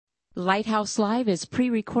Lighthouse Live is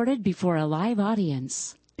pre-recorded before a live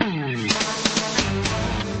audience.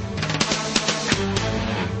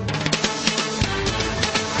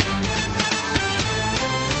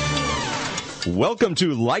 Welcome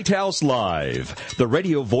to Lighthouse Live, the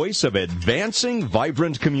radio voice of advancing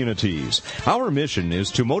vibrant communities. Our mission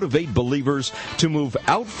is to motivate believers to move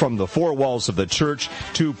out from the four walls of the church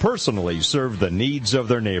to personally serve the needs of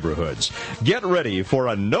their neighborhoods. Get ready for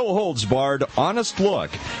a no-holds-barred, honest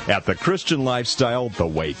look at the Christian lifestyle the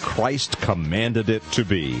way Christ commanded it to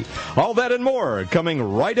be. All that and more coming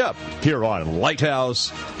right up here on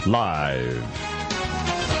Lighthouse Live.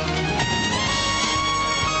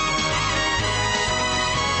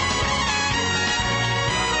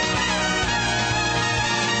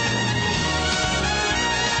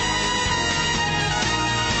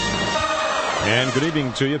 And good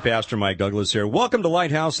evening to you. Pastor Mike Douglas here. Welcome to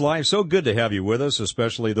Lighthouse Live. So good to have you with us,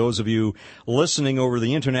 especially those of you listening over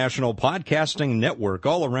the International Podcasting Network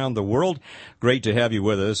all around the world. Great to have you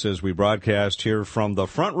with us as we broadcast here from the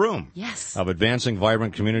front room of Advancing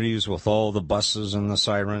Vibrant Communities with all the buses and the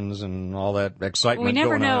sirens and all that excitement we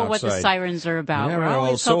never going on know outside. What the sirens are about. We're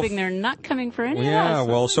always hoping they're not coming for any of us. Yeah,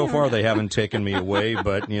 well, so far they haven't taken me away,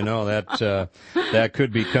 but, you know, that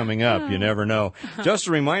could be coming up. You never know. Just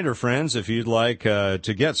a reminder, friends, if you'd like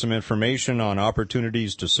to get some information on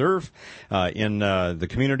opportunities to serve in the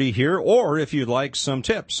community here, or if you'd like some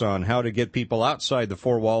tips on how to get people outside the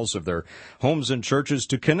four walls of their homes and churches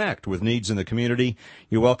to connect with needs in the community,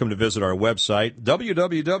 you're welcome to visit our website,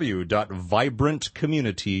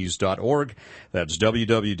 www.vibrantcommunities.org. That's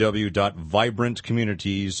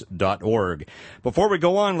www.vibrantcommunities.org. Before we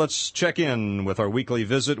go on, let's check in with our weekly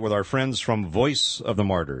visit with our friends from Voice of the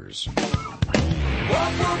Martyrs.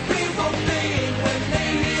 What will people think when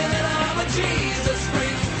they hear that I'm a Jesus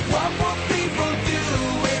freak? What will people do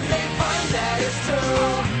when they find that it's true?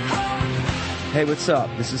 Hey, what's up?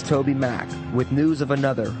 This is Toby Mack with news of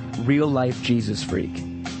another real-life Jesus freak.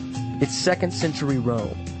 It's 2nd century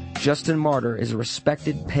Rome. Justin Martyr is a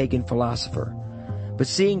respected pagan philosopher. But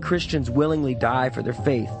seeing Christians willingly die for their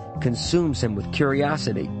faith consumes him with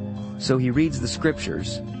curiosity. So he reads the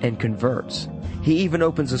scriptures and converts. He even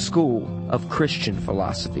opens a school of Christian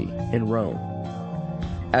philosophy in Rome.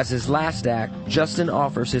 As his last act, Justin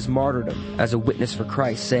offers his martyrdom as a witness for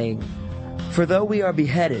Christ, saying, "For though we are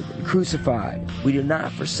beheaded and crucified, we do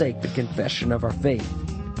not forsake the confession of our faith.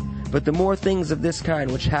 But the more things of this kind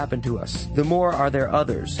which happen to us, the more are there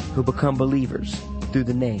others who become believers through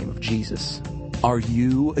the name of Jesus." Are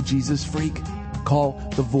you a Jesus freak? Call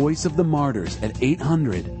the Voice of the Martyrs at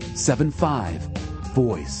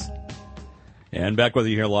 800-75-VOICE. And back with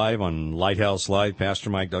you here live on Lighthouse Live, Pastor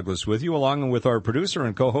Mike Douglas with you, along with our producer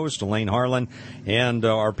and co-host, Elaine Harlan, and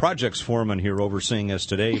our projects foreman here overseeing us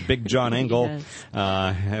today, Big John Engel,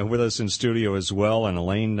 with us in studio as well. And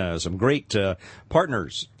Elaine, some great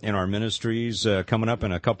partners in our ministries coming up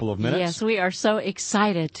in a couple of minutes. Yes, we are so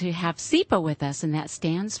excited to have Seapa with us, and that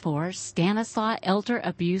stands for Stanislaus Elder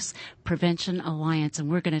Abuse Prevention Alliance. And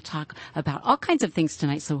we're going to talk about all kinds of things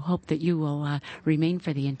tonight, so hope that you will remain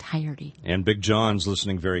for the entirety. And Big John's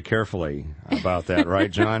listening very carefully about that,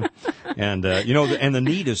 right, John? And, and the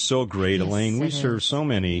need is so great, yes, Elaine. We serve so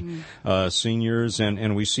many seniors,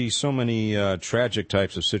 and we see so many tragic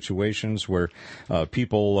types of situations where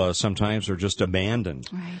people sometimes are just abandoned,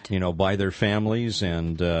 right, by their families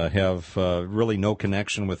and have really no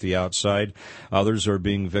connection with the outside. Others are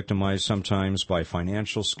being victimized sometimes by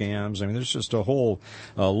financial scams. I mean, there's just a whole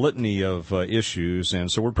litany of issues,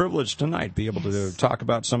 and so we're privileged tonight to be able to talk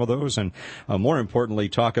about some of those and more importantly,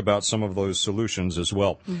 talk about some of those solutions as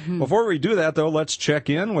well. Mm-hmm. Before we do that, though, let's check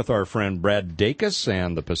in with our friend Brad Dacus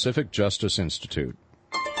and the Pacific Justice Institute.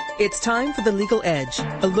 It's time for The Legal Edge,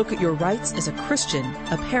 a look at your rights as a Christian,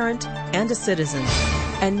 a parent, and a citizen.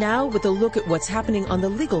 And now, with a look at what's happening on the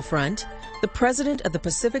legal front, the president of the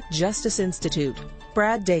Pacific Justice Institute,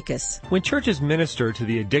 Brad Dacus. When churches minister to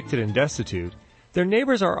the addicted and destitute, their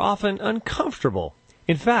neighbors are often uncomfortable.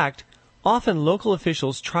 In fact, often local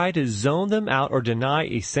officials try to zone them out or deny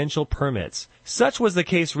essential permits. Such was the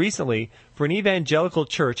case recently for an evangelical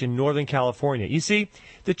church in Northern California. You see,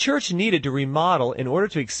 the church needed to remodel in order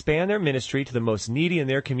to expand their ministry to the most needy in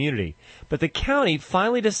their community. But the county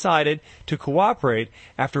finally decided to cooperate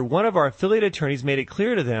after one of our affiliate attorneys made it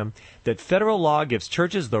clear to them that federal law gives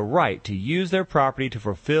churches the right to use their property to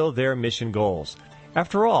fulfill their mission goals.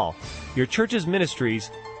 After all, your church's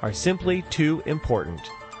ministries are simply too important.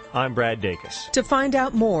 I'm Brad Dacus. To find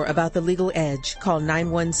out more about The Legal Edge, call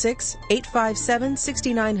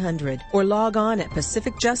 916-857-6900 or log on at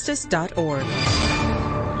pacificjustice.org.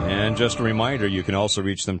 And just a reminder, you can also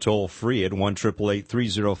reach them toll-free at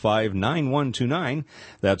 1-888-305-9129.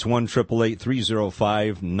 That's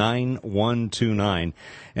 1-888-305-9129.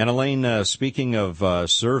 And Elaine, speaking of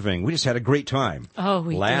serving, we just had a great time. Oh,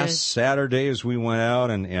 we did. Last Saturday as we went out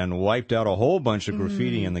and wiped out a whole bunch of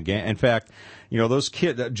graffiti in the gang. In fact, those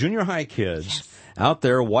kids, junior high kids out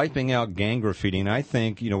there wiping out gang graffiti. And I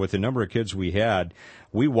think, with the number of kids we had,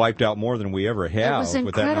 we wiped out more than we ever have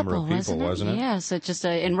with that number of people, wasn't it? Yes, it's just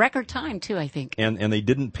in record time, too, I think. And they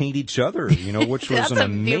didn't paint each other, which was an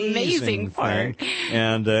amazing part. thing.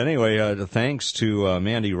 And anyway, thanks to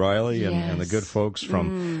Mandy Riley and the good folks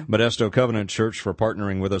from Modesto Covenant Church for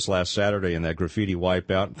partnering with us last Saturday in that graffiti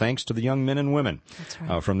wipeout. Thanks to the young men and women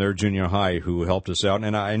from their junior high who helped us out.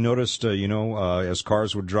 And I noticed, as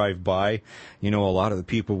cars would drive by, a lot of the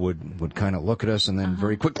people would kind of look at us and then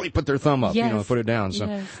very quickly put their thumb up, put it down.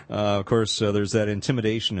 So, of course, there's that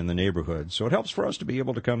intimidation in the neighborhood. So it helps for us to be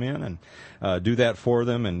able to come in and do that for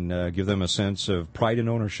them and give them a sense of pride and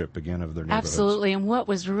ownership, again, of their neighborhoods. Absolutely. And what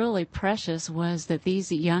was really precious was that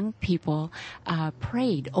these young people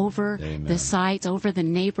prayed over the sites, over the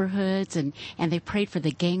neighborhoods, and they prayed for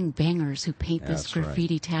the gang bangers who paint this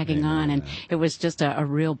graffiti tagging on. And it was just a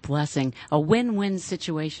real blessing, a win-win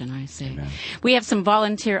situation, I say. Amen. We have some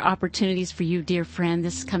volunteer opportunities for you, dear friend.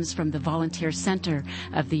 This comes from the Volunteer Center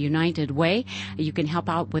of the United Way. You can help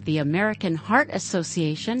out with the American Heart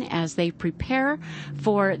Association as they prepare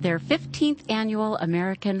for their 15th annual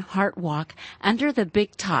American Heart Walk under the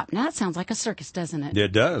Big Top. Now, that sounds like a circus, doesn't it?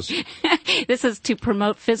 It does. This is to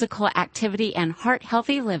promote physical activity and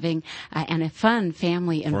heart-healthy living and a fun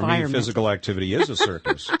family environment. For me, physical activity is a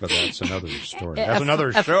circus, but that's another story. That's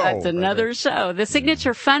another show. That's another show. The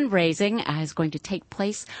signature fundraising is going to take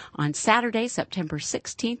place on Saturday, September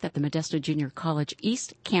 16th at the Modesto Junior College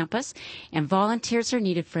East Campus, and volunteers are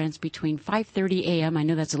needed, friends, between 5:30 a.m. I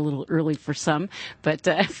know that's a little early for some, but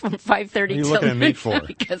from 5:30 till noon,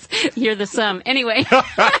 because you're the sum. Anyway,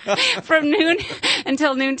 from noon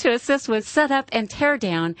until noon to assist with setup and tear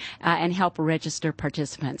down and help register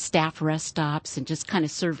participants, staff rest stops, and just kind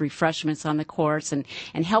of serve refreshments on the course and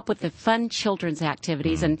help with the fun children's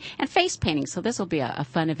activities and face painting. So this will be a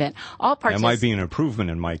fun event. That might be an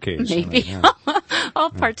improvement in my case. Maybe.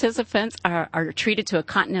 All participants are treated to a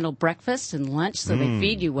continental breakfast and lunch, so they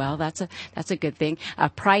feed you well. That's a good thing.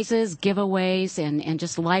 Prizes, giveaways, and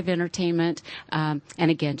just live entertainment, and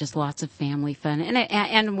again, just lots of family fun.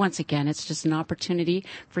 And once again, it's just an opportunity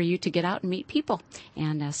for you to get out and meet people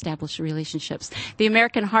and establish relationships. The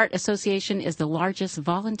American Heart Association is the largest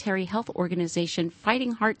voluntary health organization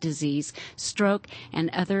fighting heart disease, stroke,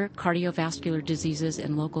 and other cardiovascular diseases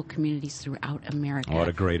in local communities throughout America. What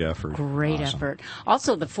a great effort. Great effort.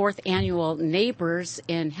 Also, the 4th annual Neighbors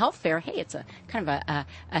in Health Fair. Hey, it's a kind of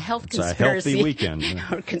a health conspiracy. It's a healthy weekend.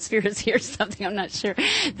 Or conspiracy or something, I'm not sure.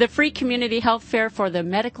 The free community health fair for the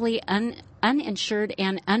medically uninsured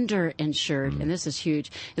and underinsured, and this is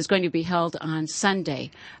huge, is going to be held on Sunday,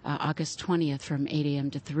 August 20th from 8 a.m.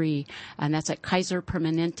 to 3, and that's at Kaiser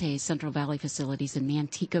Permanente Central Valley facilities in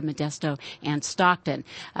Manteca, Modesto, and Stockton.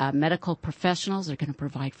 Medical professionals are going to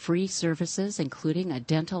provide free services, including a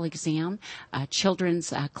dental exam, a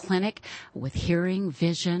children's clinic with hearing,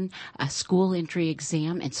 vision, a school entry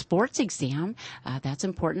exam, and sports exam. That's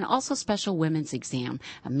important. Also special women's exam,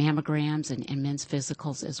 mammograms, and men's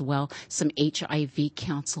physicals as well. Some HIV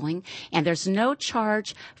counseling, and there's no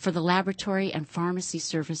charge for the laboratory and pharmacy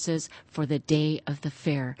services for the day of the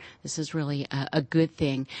fair. This is really a good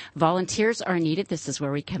thing. Volunteers are needed. This is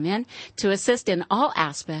where we come in to assist in all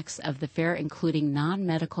aspects of the fair, including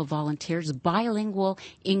non-medical volunteers, bilingual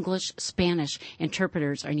English, Spanish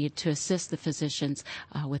interpreters are needed to assist the physicians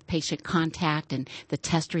with patient contact and the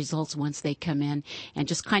test results once they come in, and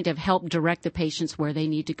just kind of help direct the patients where they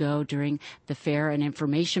need to go during the fair. An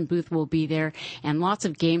information booth will be there, and lots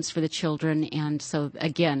of games for the children. And so,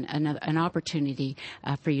 again, an opportunity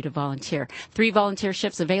for you to volunteer. 3 volunteer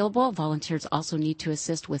shifts available. Volunteers also need to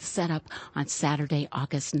assist with setup on Saturday,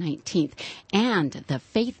 August 19th. And the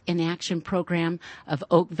Faith in Action program of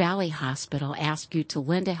Oak Valley Hospital asks you to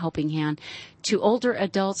lend a helping hand to older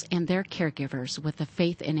adults and their caregivers with the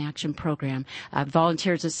Faith in Action program.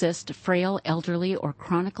 Volunteers assist frail, elderly, or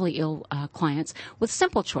chronically ill clients with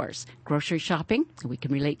simple chores. Grocery shopping, we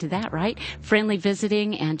can relate to that, right? right? Friendly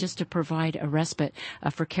visiting and just to provide a respite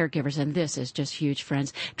for caregivers. And this is just huge,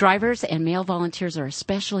 friends. Drivers and male volunteers are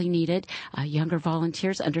especially needed. Younger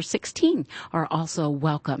volunteers under 16 are also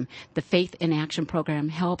welcome. The Faith in Action program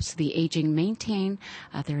helps the aging maintain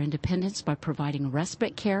their independence by providing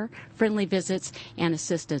respite care, friendly visits, and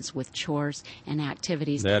assistance with chores and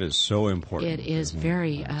activities. That is so important. It is a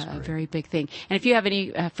very big thing. And if you have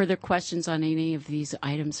any further questions on any of these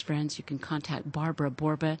items, friends, you can contact Barbara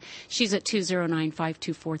Borba. She's at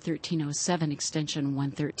 209-524-1307, extension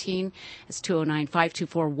 113. It's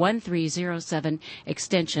 209-524-1307,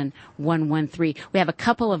 extension 113. We have a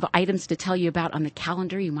couple of items to tell you about on the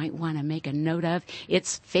calendar you might want to make a note of.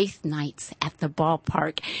 It's Faith Nights at the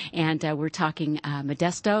ballpark. And we're talking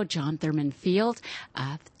Modesto, John Thurman Field,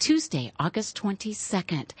 Tuesday, August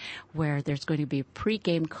 22nd, where there's going to be a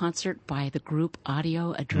pregame concert by the group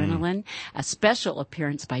Audio Adrenaline, a special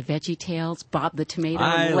appearance by Veggie Tales, Bob the Tomato,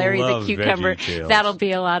 and Larry the Cucumber. That'll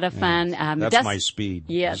be a lot of fun. That's my speed.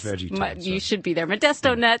 Yes, Veggie Tales, you should be there.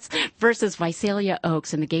 Modesto Nuts versus Visalia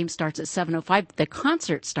Oaks, and the game starts at 7:05. The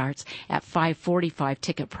concert starts at 5:45.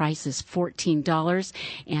 Ticket price is $14.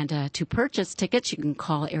 And to purchase tickets, you can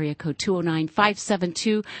call area code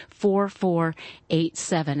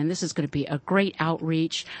 209-572-4487. And this is going to be a great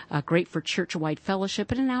outreach, great for church-wide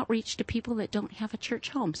fellowship, and an outreach to people that don't have a church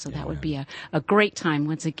home. So that would be a great time,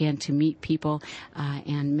 once again, to meet people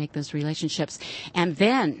and make those relationships. And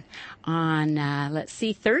then on,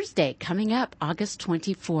 Thursday, coming up, August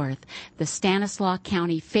 24th, the Stanislaus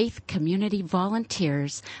County Faith Community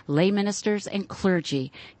Volunteers, lay ministers, and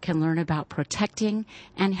clergy can learn about protecting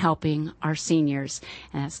and helping our seniors.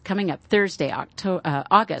 And that's coming up Thursday,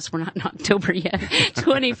 August. We're not in October yet,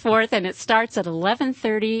 24th, and it starts at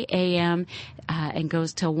 11:30 a.m. And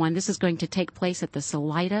goes till 1. This is going to take place at the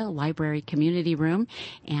Salida Library Community Room,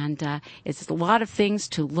 and it's a lot of things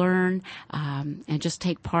to learn and just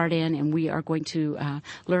take part in, and we are going to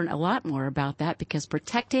learn a lot more about that, because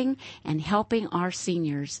protecting and helping our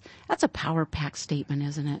seniors, that's a power-packed statement,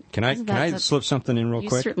 isn't it? Can I slip something in real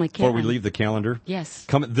quick? You certainly can. Before we leave the calendar? Yes.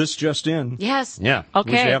 This just in. Yes. Yeah.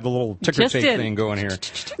 Okay. We should have the little ticker Just tape in. thing going here.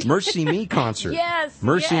 Mercy Me concert. Yes.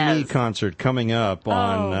 Mercy yes. Me concert coming up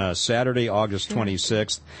on Saturday, August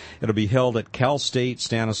 26th. It'll be held at Cal State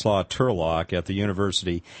Stanislaus Turlock at the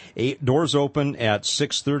university. Doors open at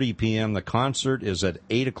 6:30 p.m. The concert is at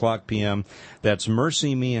 8 o'clock p.m. That's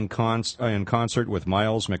Mercy Me in concert with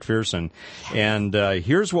Miles McPherson. And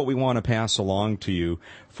here's what we want to pass along to you.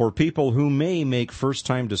 For people who may make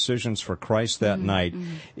first-time decisions for Christ that night,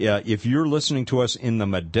 if you're listening to us in the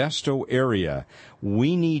Modesto area,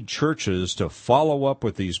 we need churches to follow up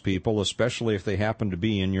with these people, especially if they happen to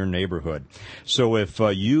be in your neighborhood. So if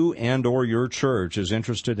you and or your church is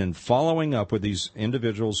interested in following up with these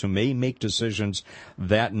individuals who may make decisions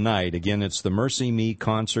that night, again, it's the Mercy Me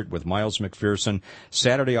concert with Miles McPherson,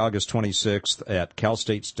 Saturday, August 26th at Cal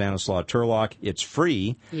State Stanislaus Turlock. It's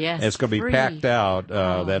free. Yes, it's going to be packed out.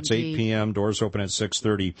 That's indeed. 8 p.m. Doors open at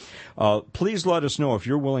 6:30. Please let us know if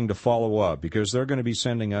you're willing to follow up, because they're going to be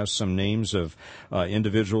sending us some names of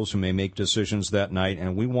individuals who may make decisions that night,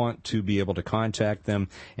 and we want to be able to contact them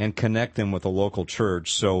and connect them with a local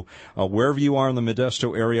church. So wherever you are in the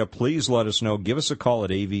Modesto area, please let us know. Give us a call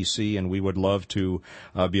at AVC, and we would love to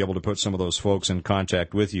be able to put some of those folks in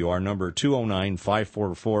contact with you. Our number,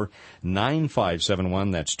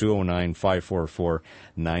 209-544-9571. That's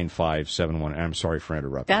 209-544-9571. I'm sorry for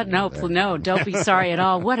interrupting. No, don't be sorry at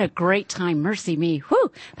all. What a great time. Mercy me.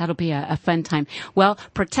 Whew, that'll be a fun time. Well,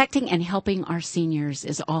 protecting and helping our seniors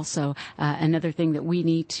is also another thing that we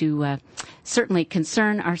need to certainly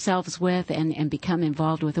concern ourselves with and become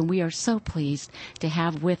involved with. And we are so pleased to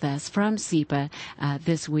have with us from Seapa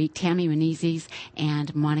this week, Tammy Menezes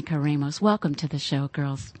and Monica Ramos. Welcome to the show,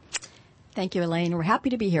 girls. Thank you, Elaine. We're happy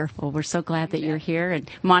to be here. Well, we're so glad that you're here. And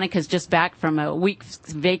Monica's just back from a week's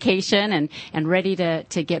vacation and ready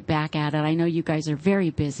to get back at it. I know you guys are very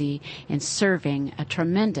busy in serving a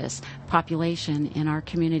tremendous population in our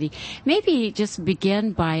community. Maybe just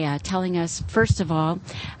begin by telling us, first of all,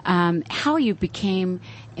 how you became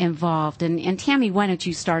involved. And Tammy, why don't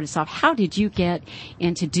you start us off? How did you get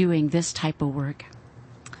into doing this type of work?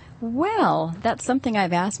 Well, that's something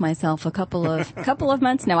I've asked myself a couple of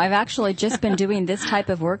months now. I've actually just been doing this type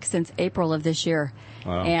of work since April of this year.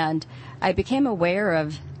 Wow. And I became aware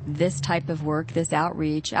of this type of work, this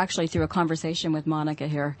outreach, actually through a conversation with Monica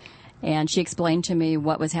here. And she explained to me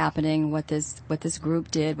what was happening, what this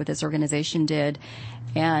group did, what this organization did.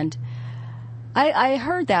 And I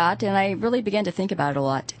heard that, and I really began to think about it a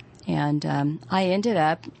lot. And I ended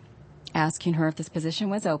up asking her if this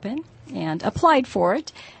position was open and applied for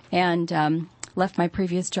it. And left my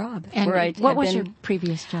previous job. And where I what had was been- your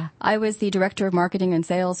previous job? I was the director of marketing and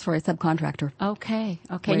sales for a subcontractor. Okay.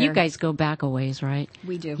 And you Where- guys go back a ways, right?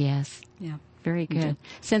 We do. Yes. Yeah. Very We do. good.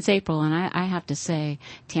 Since April, and I have to say,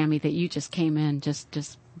 Tammy, that you just came in,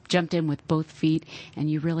 just jumped in with both feet,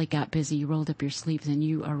 and you really got busy. You rolled up your sleeves, and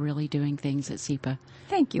you are really doing things at Seapa.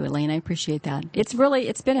 Thank you, Elaine. I appreciate that. It's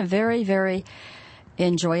been a very, very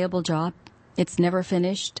enjoyable job. It's never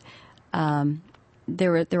finished.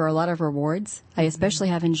 There are a lot of rewards. I especially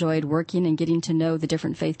have enjoyed working and getting to know the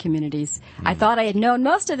different faith communities. I thought I had known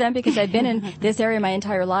most of them because I've been in this area my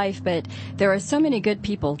entire life, but there are so many good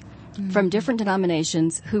people from different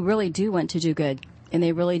denominations who really do want to do good, and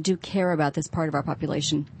they really do care about this part of our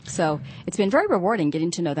population. So it's been very rewarding getting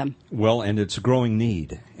to know them. Well, and it's a growing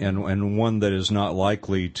need, and one that is not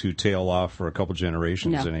likely to tail off for a couple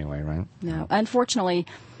generations No. anyway, right? No, unfortunately,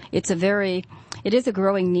 it is a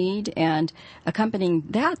growing need, and accompanying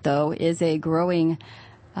that, though, is a growing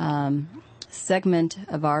segment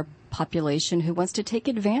of our population who wants to take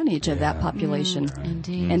advantage of that population.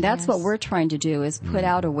 Indeed. And that's yes. what we're trying to do, is put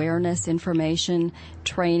out awareness, information,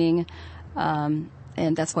 training,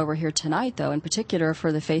 and that's why we're here tonight, though, in particular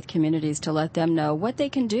for the faith communities, to let them know what they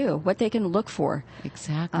can do, what they can look for.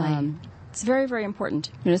 Exactly. It's very, very important,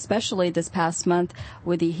 and especially this past month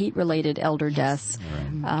with the heat-related elder deaths.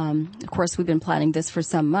 Of course, we've been planning this for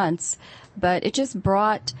some months, but it just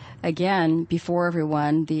brought, again, before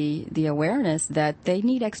everyone, the awareness that they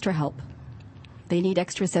need extra help. They need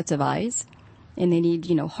extra sets of eyes, and they need,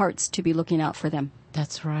 hearts to be looking out for them.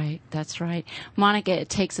 That's right. That's right. Monica, it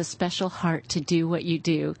takes a special heart to do what you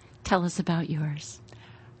do. Tell us about yours.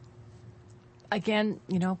 Again,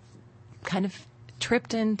 kind of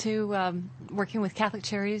tripped into working with Catholic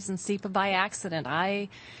Charities and Seapa by accident. I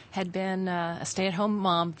had been a stay-at-home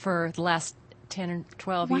mom for the last 10 or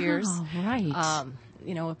 12 years. Right.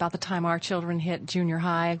 About the time our children hit junior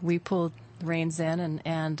high, we pulled the reins in,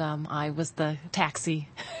 and I was the taxi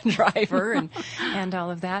driver and all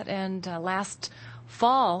of that. And last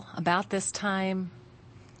fall, about this time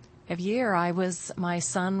of year, my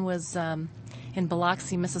son was in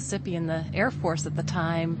Biloxi, Mississippi, in the Air Force at the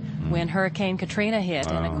time when Hurricane Katrina hit.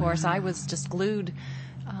 And, of course, I was just glued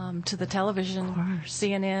to the television,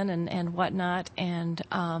 CNN and whatnot. And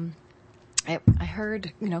I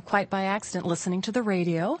heard, quite by accident, listening to the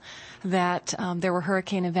radio, that there were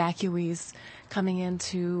hurricane evacuees coming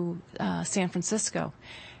into San Francisco.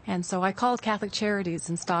 And so I called Catholic Charities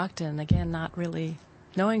in Stockton, again, not really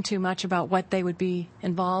knowing too much about what they would be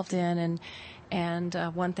involved in. And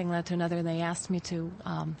one thing led to another, and they asked me to,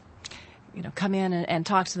 come in and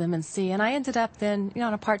talk to them and see. And I ended up then,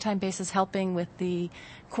 on a part-time basis, helping with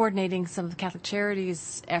coordinating some of the Catholic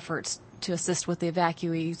Charities' efforts to assist with the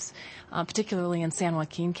evacuees, particularly in San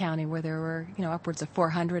Joaquin County, where there were, upwards of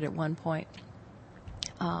 400 at one point.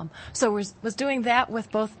 So was doing that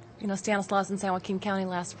with both, Stanislaus and San Joaquin County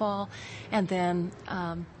last fall, and then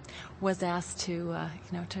was asked to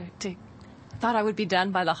thought I would be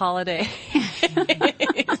done by the holiday.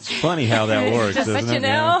 It's funny how that works, isn't but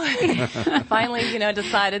it? I finally,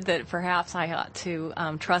 decided that perhaps I ought to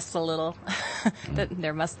trust a little, that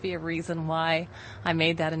there must be a reason why I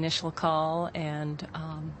made that initial call, and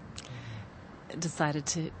decided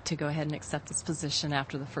to go ahead and accept this position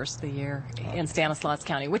after the first of the year in Stanislaus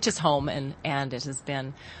County, which is home, and it has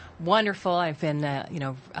been wonderful. I've been,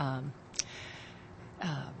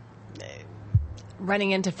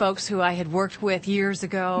 running into folks who I had worked with years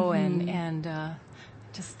ago, and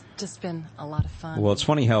just been a lot of fun. Well, it's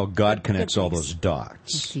funny how God connects all those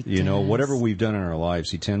dots. Yes, he does. Whatever we've done in our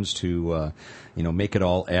lives, He tends to, make it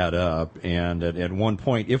all add up. And at one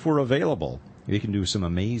point, if we're available, we can do some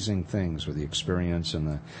amazing things with the experience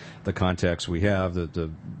and the contacts we have.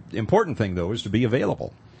 The important thing, though, is to be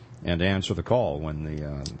available and to answer the call when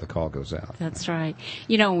the call goes out. That's right.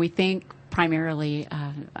 When we think primarily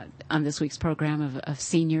on this week's program of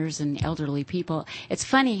seniors and elderly people, it's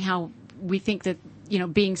funny how we think that,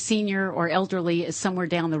 being senior or elderly is somewhere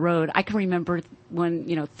down the road. I can remember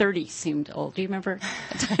when, 30 seemed old. Do you remember?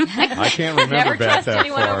 I can't remember Never back trust that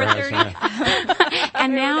anyone far. over 30.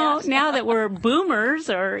 And now that we're boomers,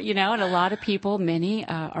 or, and a lot of people, many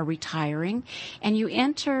are retiring, and you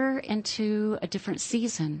enter into a different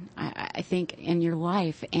season, I think, in your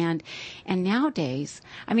life. And nowadays,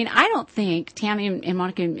 I don't think, Tammy and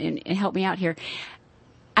Monica, and help me out here,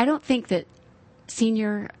 I don't think that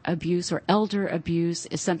senior abuse or elder abuse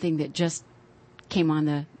is something that just came on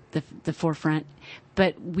the forefront,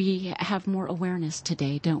 but we have more awareness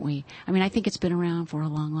today, don't we? I think it's been around for a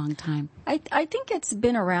long, long time. I think it's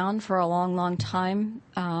been around for a long, long time.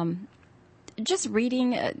 just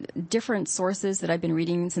reading different sources that I've been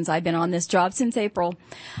reading since I've been on this job since April.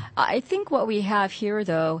 I think what we have here,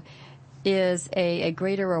 though, is a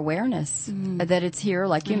greater awareness that it's here,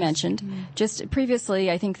 like you mentioned. Just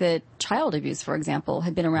previously, I think that child abuse, for example,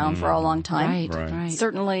 had been around for a long time. Right.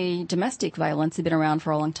 Certainly, domestic violence had been around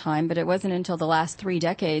for a long time, but it wasn't until the last 3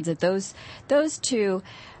 decades that those two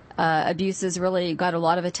abuses really got a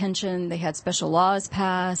lot of attention. They had special laws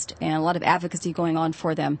passed and a lot of advocacy going on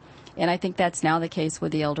for them. And I think that's now the case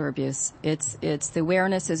with the elder abuse. It's the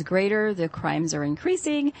awareness is greater, the crimes are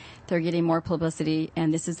increasing, they're getting more publicity,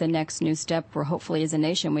 and this is the next new step where hopefully as a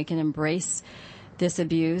nation we can embrace this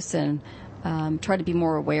abuse and try to be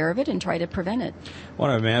more aware of it and try to prevent it. Well,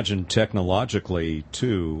 I imagine technologically,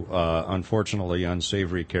 too, unfortunately,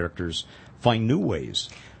 unsavory characters find new ways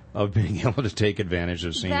of being able to take advantage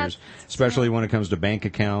of seniors, especially when it comes to bank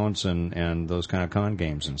accounts and those kind of con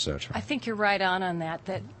games and such. I think you're right on that.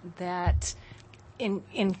 That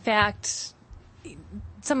in fact,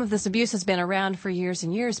 some of this abuse has been around for years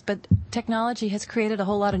and years, but technology has created a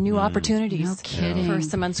whole lot of new opportunities No kidding. for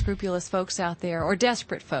some unscrupulous folks out there, or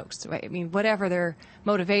desperate folks. Right? I mean, whatever their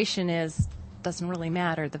motivation is, doesn't really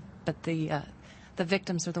matter. But the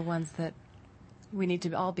victims are the ones that we need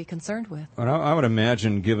to all be concerned with. But I would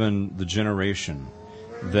imagine, given the generation,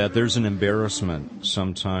 that there's an embarrassment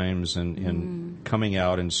sometimes in coming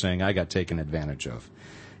out and saying, I got taken advantage of.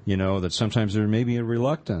 You know, that sometimes there may be a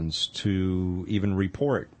reluctance to even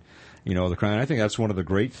report, the crime. I think that's one of the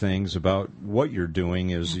great things about what you're doing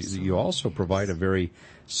is you also provide a very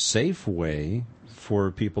safe way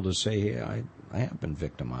for people to say, hey, I have been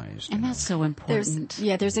victimized. And that's so important.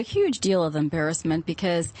 There's a huge deal of embarrassment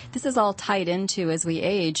because this is all tied into as we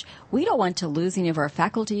age. We don't want to lose any of our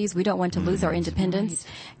faculties. We don't want to lose our independence.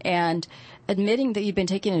 Right. And admitting that you've been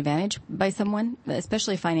taken advantage by someone,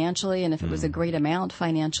 especially financially, and if it was a great amount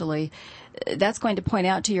financially, that's going to point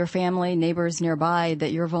out to your family, neighbors nearby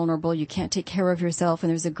that you're vulnerable, you can't take care of yourself, and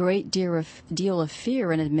there's a great deal of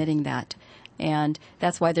fear in admitting that. And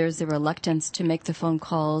that's why there's a reluctance to make the phone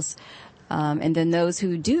calls. And then those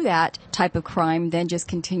who do that type of crime then just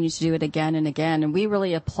continue to do it again and again. And we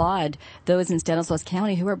really applaud those in Stanislaus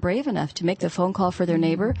County who are brave enough to make the phone call for their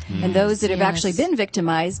neighbor, and those that have actually been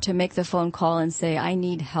victimized to make the phone call and say, I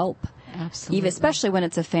need help. Absolutely. Even especially when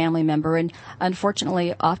it's a family member. And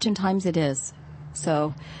unfortunately, oftentimes it is.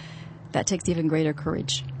 So that takes even greater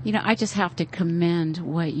courage. I just have to commend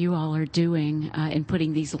what you all are doing in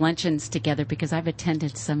putting these luncheons together, because I've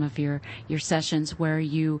attended some of your sessions where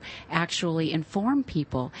you actually inform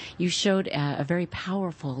people. You showed a very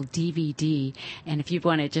powerful DVD, and if you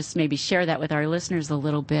want to just maybe share that with our listeners a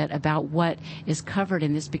little bit about what is covered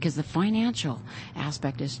in this, because the financial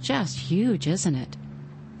aspect is just huge, isn't it?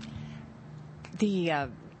 The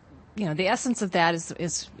essence of that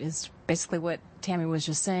is basically what Tammy was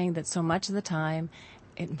just saying, that so much of the time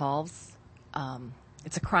it involves,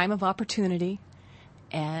 it's a crime of opportunity,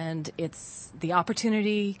 and it's the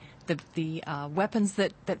opportunity, the weapons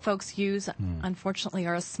that folks use, unfortunately,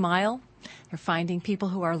 are a smile. They're finding people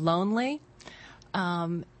who are lonely,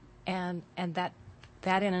 and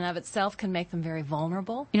that in and of itself can make them very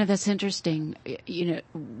vulnerable. That's interesting.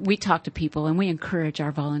 We talk to people and we encourage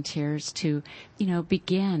our volunteers to,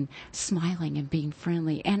 begin smiling and being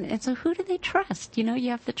friendly. And so who do they trust? You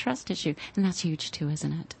have the trust issue. And that's huge too,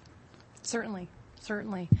 isn't it? Certainly.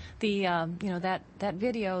 The, that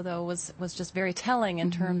video, though, was just very telling in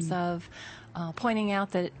terms of pointing out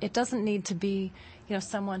that it doesn't need to be,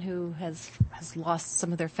 someone who has lost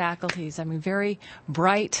some of their faculties. I mean, very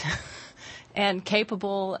bright and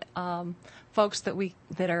capable folks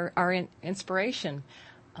that are in inspiration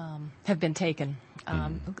have been taken,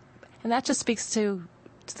 and that just speaks to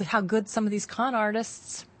how good some of these con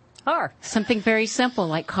artists are. Something very simple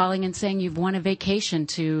like calling and saying you've won a vacation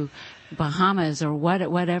to Bahamas or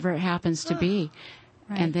whatever it happens to be.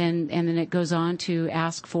 Right. And then it goes on to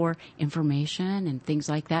ask for information and things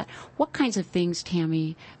like that. What kinds of things,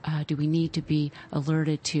 Tammy, do we need to be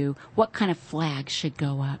alerted to? What kind of flags should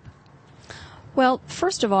go up? Well,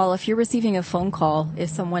 first of all, if you're receiving a phone call, if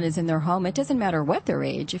someone is in their home, it doesn't matter what their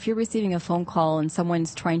age. If you're receiving a phone call and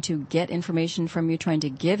someone's trying to get information from you, trying to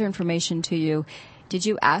give information to you, did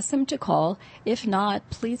you ask them to call? If not,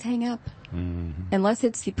 please hang up. Unless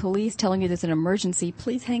it's the police telling you there's an emergency,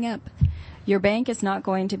 please hang up. Your bank is not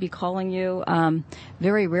going to be calling you.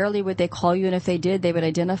 Very rarely would they call you, and if they did, they would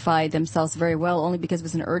identify themselves very well, only because it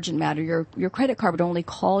was an urgent matter. Your credit card would only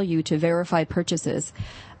call you to verify purchases.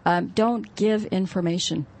 Don't give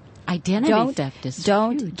information. Identity theft is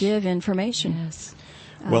Don't huge. give information. Yes.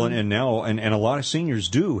 Well, and now, and a lot of seniors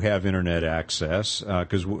do have internet access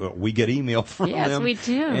because we get email from them. Yes, we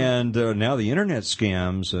do. And now the internet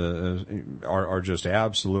scams are just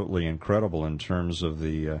absolutely incredible in terms of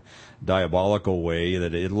the diabolical way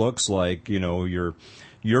that it looks like,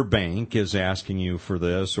 your bank is asking you for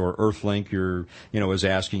this, or Earthlink, is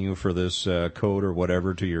asking you for this code or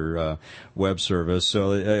whatever to your web service.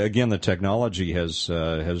 So again, the technology has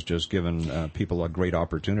just given people a great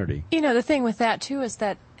opportunity. The thing with that too is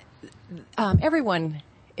that everyone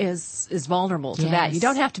is vulnerable to that. You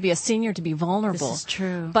don't have to be a senior to be vulnerable. This is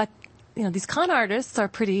true. But these con artists are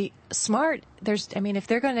pretty smart. If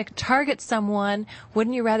they're going to target someone,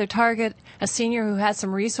 wouldn't you rather target a senior who has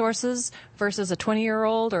some resources versus a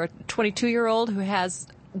 20-year-old or a 22-year-old who has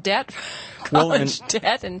debt, college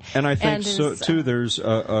debt? And I think so too. There's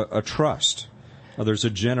a trust. There's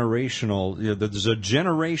a generational. There's a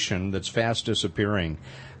generation that's fast disappearing.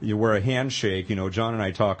 Where a handshake, John and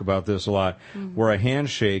I talk about this a lot. Where a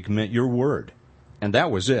handshake meant your word. And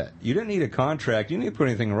that was it. You didn't need a contract. You didn't need to put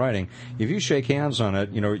anything in writing. If you shake hands on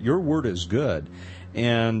it, your word is good.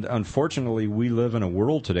 And unfortunately, we live in a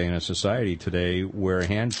world today, in a society today, where a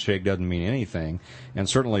handshake doesn't mean anything, and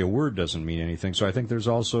certainly a word doesn't mean anything. So I think there's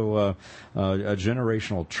also a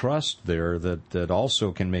generational trust there that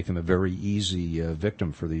also can make them a very easy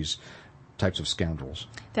victim for these types of scoundrels.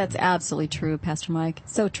 That's absolutely true, Pastor Mike.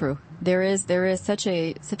 So true. There is such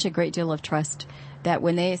a great deal of trust that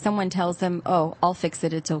when someone tells them, "Oh, I'll fix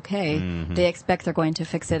it, it's okay," they expect they're going to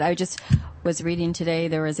fix it. I just was reading today,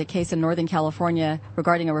 there was a case in Northern California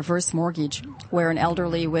regarding a reverse mortgage where an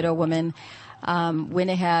elderly widow woman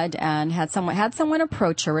went ahead and had someone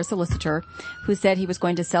approach her, a solicitor, who said he was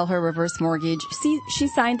going to sell her reverse mortgage. She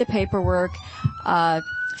signed the paperwork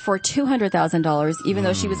for $200,000, even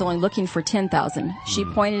though she was only looking for $10,000. She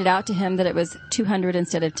pointed out to him that it was $200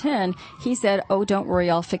 instead of $10. He said, "Oh, don't worry,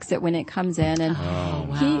 I'll fix it when it comes in." And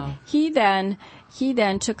he then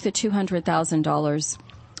took the $200,000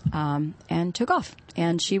 and took off.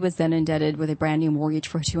 And she was then indebted with a brand new mortgage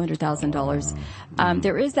for $200,000.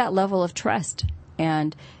 There is that level of trust.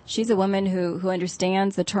 And she's a woman who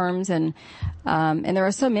understands the terms, and there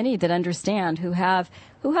are so many that understand who have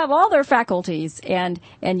all their faculties, and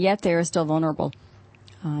yet they are still vulnerable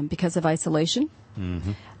because of isolation,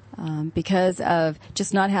 because of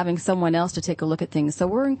just not having someone else to take a look at things. So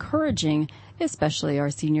we're encouraging, especially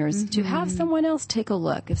our seniors, to have someone else take a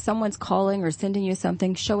look. If someone's calling or sending you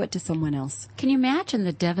something, show it to someone else. Can you imagine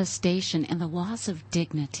the devastation and the loss of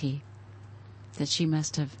dignity that she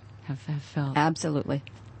must have felt? Absolutely.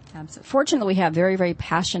 Fortunately, we have very, very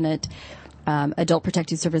passionate Adult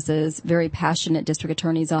Protective Services, very passionate District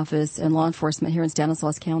Attorney's Office and law enforcement here in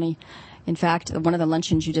Stanislaus County. In fact, one of the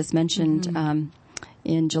luncheons you just mentioned,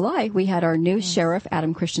 in July, we had our new sheriff,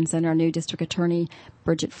 Adam Christensen, our new district attorney,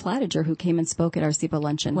 Bridget Flatiger, who came and spoke at our Seapa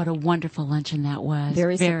luncheon. What a wonderful luncheon that was.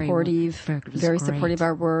 Very supportive, very supportive of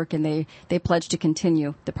our work, and they pledged to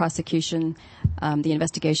continue the prosecution, the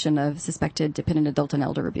investigation of suspected dependent adult and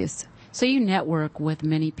elder abuse. So you network with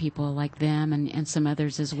many people like them and some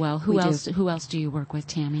others as well. Who else do you work with,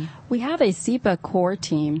 Tammy? We have a Seapa core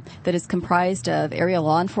team that is comprised of area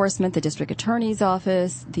law enforcement, the district attorney's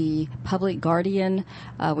office, the public guardian,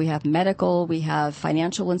 we have medical, we have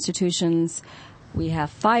financial institutions, we have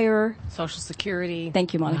fire. Social Security.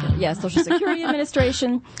 Thank you, Monica. Wow. Yes, Social Security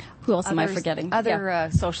Administration. Who else am I forgetting? Other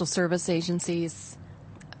social service agencies,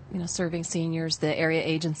 serving seniors, the Area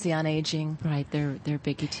Agency on Aging. Right, they're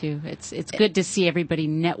biggie too. It's good to see everybody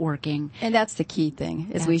networking. And that's the key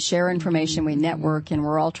thing, is we share information, we network, and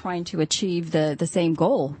we're all trying to achieve the same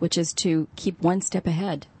goal, which is to keep one step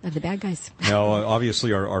ahead of the bad guys. Now,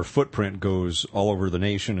 obviously, our footprint goes all over the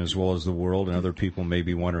nation as well as the world, and other people may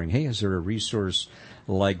be wondering, hey, is there a resource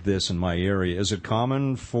like this in my area? Is it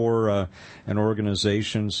common for an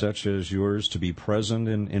organization such as yours to be present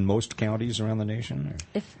in most counties around the nation?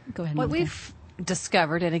 Go ahead. What we've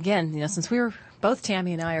discovered, and again, since both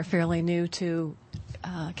Tammy and I are fairly new to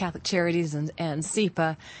Catholic Charities and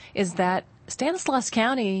Seapa, is that Stanislaus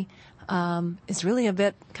County is really a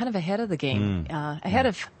bit kind of ahead of the game, ahead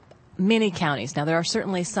of many counties. Now, there are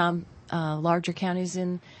certainly some larger counties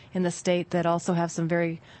in the state that also have some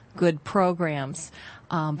very good programs.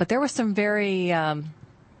 But there was some very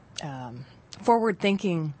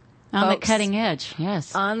forward-thinking on the cutting edge,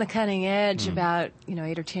 yes. On the cutting edge about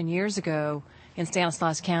 8 or 10 years ago in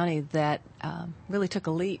Stanislaus County that really took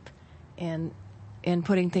a leap in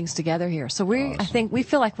putting things together here. So I think we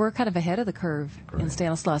feel like we're kind of ahead of the curve in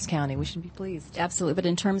Stanislaus County. We should be pleased. Absolutely. But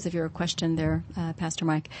in terms of your question there, Pastor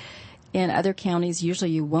Mike, In other counties,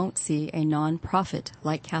 usually you won't see a non-profit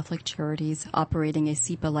like Catholic Charities operating a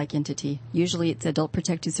Seapa-like entity. Usually it's Adult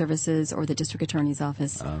Protective Services or the District Attorney's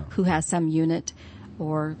Office who has some unit,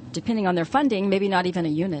 or depending on their funding, maybe not even a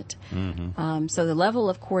unit. So the level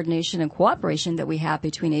of coordination and cooperation that we have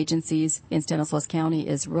between agencies in Stanislaus County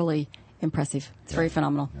is really impressive. It's very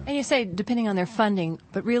phenomenal. And you say depending on their funding,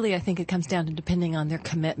 but really I think it comes down to depending on their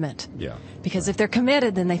commitment. Yeah. Because if they're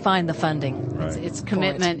committed, then they find the funding. Right. It's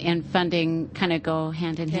commitment and funding kind of go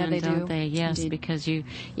hand in hand, they don't do. they? Yes, Indeed. because you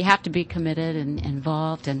have to be committed and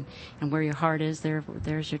involved, and where your heart is,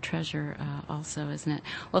 there's your treasure also, isn't it?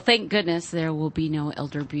 Well, thank goodness there will be no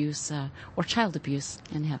elder abuse or child abuse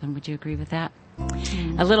in heaven. Would you agree with that?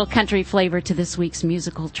 A little country flavor to this week's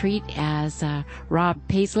musical treat as Rob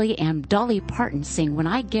Paisley and Dolly Parton sing When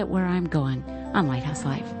I Get Where I'm Going on Lighthouse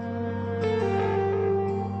Live.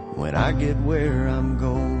 When I get where I'm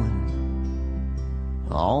going,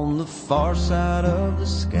 on the far side of the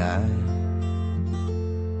sky,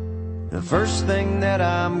 the first thing that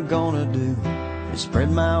I'm gonna do is spread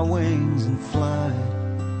my wings and fly.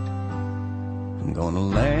 I'm gonna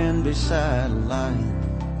land beside a lion,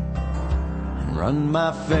 run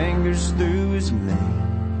my fingers through his mane,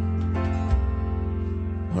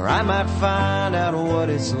 or I might find out what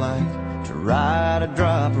it's like to ride a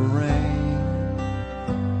drop of rain.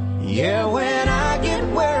 Yeah, when I get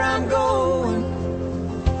where I'm going,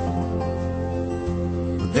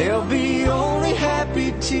 there'll be only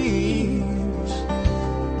happy tears.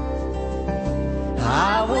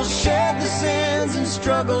 I will shed the sins and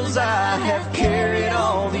struggles I have carried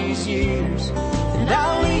all these years, and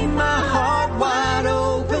I'll leave my heart wide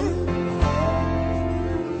open.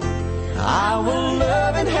 I will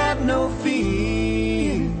love and have no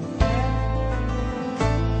fear.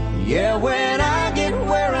 Yeah, when I get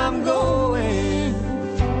where I'm going,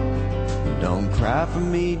 don't cry for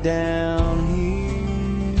me down here.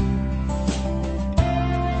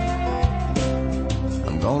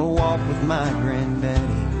 I'm gonna walk with my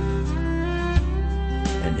granddaddy,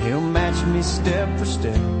 and he'll match me step for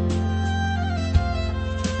step.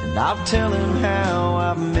 And I'll tell him how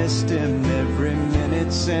I've missed him every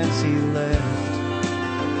minute since he left.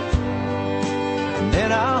 And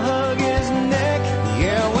then I'll hug his neck.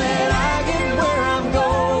 Yeah, when I get where I'm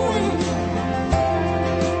going,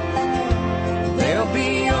 there'll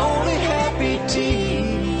be only happy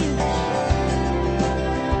tears.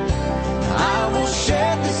 I will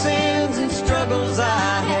shed the sins and struggles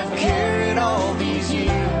I have carried all these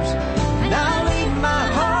years, and I'll leave my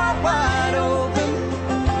heart wide open.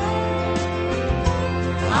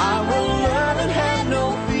 I will love and have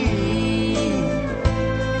no fear.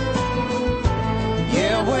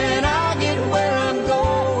 Yeah, when I get where I'm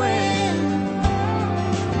going,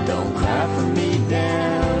 don't cry for me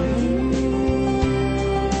down here.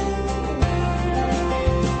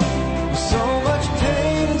 So much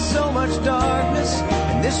pain and so much darkness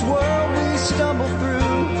in this world we stumble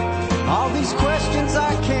through. All these questions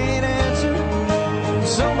I can't answer,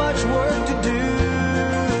 so much work to do.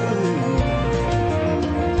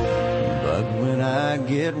 When I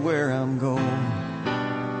get where I'm going,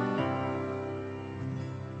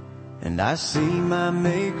 and I see my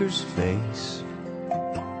Maker's face,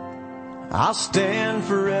 I'll stand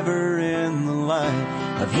forever in the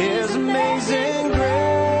light of His amazing grace.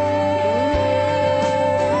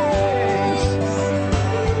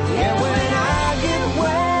 Yeah, when I get where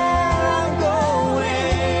I'm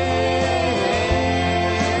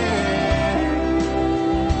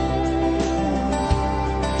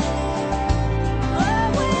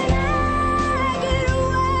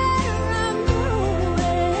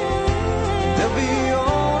there'll be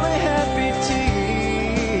only happy tears.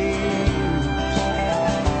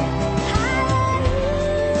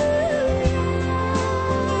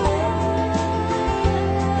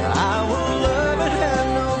 I will love and have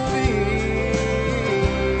no fear.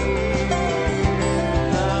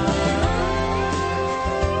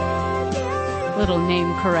 Little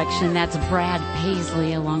name correction. That's Brad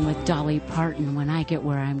Paisley along with Dolly Parton When I Get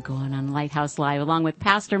Where I'm Going on Lighthouse Live, along with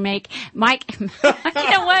Pastor Mike. You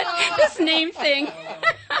know what? This name thing.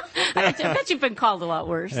 I bet you've been called a lot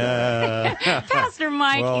worse. Pastor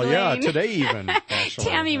Mike. Well, Elaine. yeah, today even. Actually.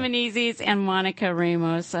 Tammy Menezes and Monica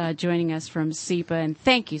Ramos joining us from Seapa, and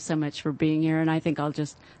thank you so much for being here. And I think I'll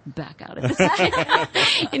just back out of this.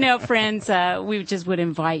 You know, friends, we just would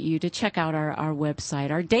invite you to check out our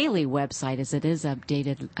website, our daily website, as it is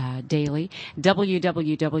updated daily,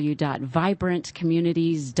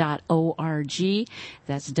 www.vibrantcommunities.org.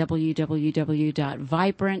 That's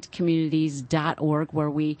www.vibrantcommunities.org, where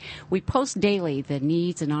we We post daily the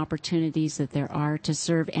needs and opportunities that there are to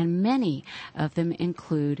serve, and many of them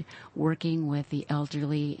include working with the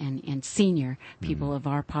elderly and senior people of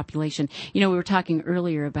our population. We were talking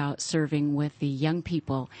earlier about serving with the young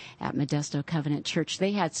people at Modesto Covenant Church.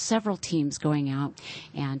 They had several teams going out,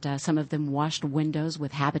 and some of them washed windows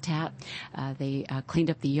with Habitat. They cleaned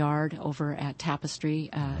up the yard over at Tapestry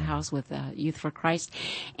House with Youth for Christ.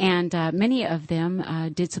 And many of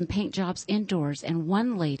them did some paint jobs indoors. And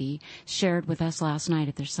one lady shared with us last night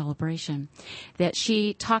at their celebration that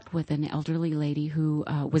she talked with an elderly lady who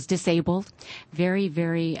was disabled, very,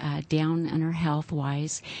 very down on her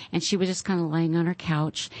health-wise. And she was just kind of laying on her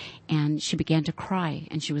couch, and she began to cry,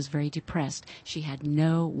 and she was very depressed. She had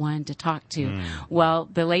no one to talk to. Well,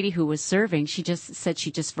 the lady who was serving, she just said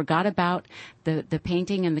she just forgot about the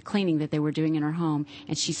painting and the cleaning that they were doing in her home,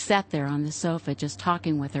 and she sat there on the sofa just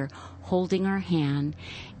talking with her, holding her hand.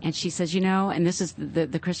 And she says, and this is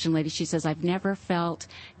the Christian lady, she says, I've never felt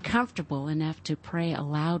comfortable enough to pray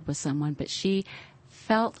aloud with someone, but she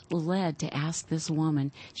felt led to ask this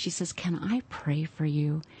woman. She says, can I pray for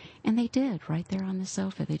you? And they did, right there on the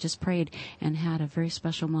sofa. They just prayed and had a very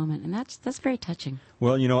special moment, and that's very touching.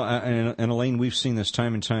 Well, and Elaine, we've seen this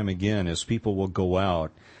time and time again as people will go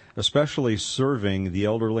out, especially serving the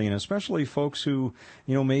elderly, and especially folks who,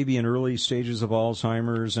 maybe in early stages of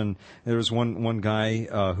Alzheimer's. And there was one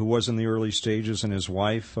guy who was in the early stages, and his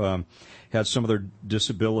wife had some other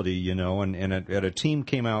disability, and a team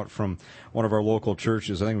came out from one of our local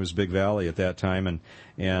churches, I think it was Big Valley at that time,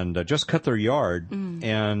 and just cut their yard,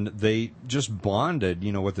 and they just bonded,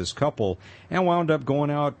 with this couple, and wound up going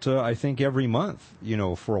out, I think, every month,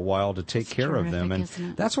 for a while to take care of them. And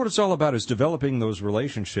that's what it's all about, is developing those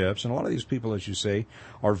relationships. And a lot of these people, as you say,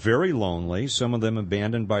 are very lonely, some of them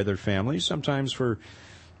abandoned by their families, sometimes for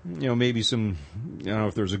maybe some, I don't know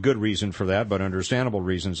if there's a good reason for that, but understandable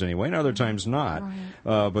reasons anyway, and other times not.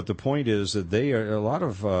 Right. But the point is that a lot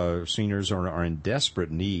of seniors are in desperate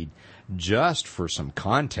need just for some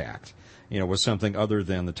contact, with something other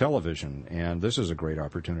than the television. And this is a great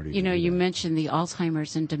opportunity. You mentioned the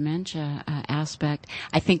Alzheimer's and dementia aspect.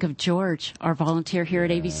 I think of George, our volunteer here at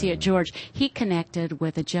ABC at George. He connected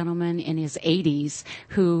with a gentleman in his 80s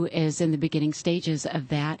who is in the beginning stages of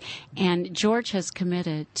that. And George has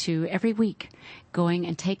committed to every week going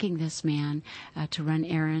and taking this man to run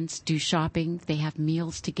errands, do shopping. They have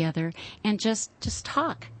meals together and just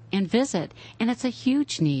talk and visit. And it's a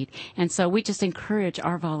huge need. And so we just encourage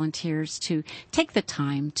our volunteers to take the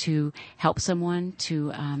time to help someone,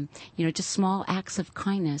 to, just small acts of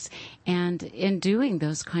kindness. And in doing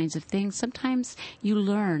those kinds of things, sometimes you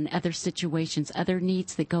learn other situations, other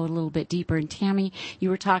needs that go a little bit deeper. And Tammy, you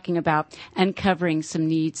were talking about uncovering some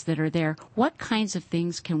needs that are there. What kinds of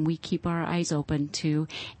things can we keep our eyes open to,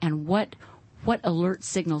 and what alert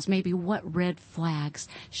signals, maybe what red flags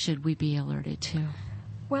should we be alerted to?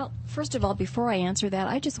 Well, first of all, before I answer that,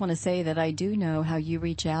 I just want to say that I do know how you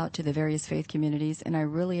reach out to the various faith communities, and I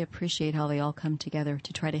really appreciate how they all come together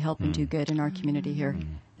to try to help and do good in our community here.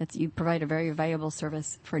 You provide a very valuable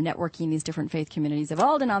service for networking these different faith communities of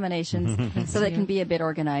all denominations so that it can be a bit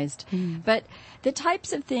organized. But the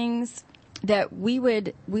types of things that we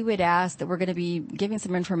would ask, that we're going to be giving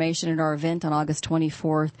some information at our event on August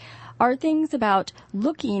 24th, are things about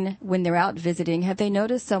looking when they're out visiting. Have they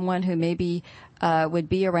noticed someone who maybe would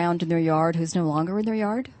be around in their yard who's no longer in their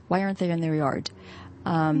yard? Why aren't they in their yard?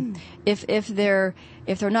 If they're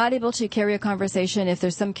not able to carry a conversation, if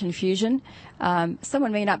there's some confusion,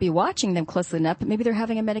 someone may not be watching them closely enough, but maybe they're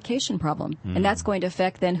having a medication problem, and that's going to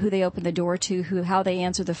affect then who they open the door to, how they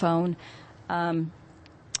answer the phone.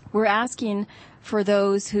 We're asking for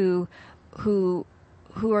those who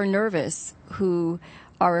are nervous, who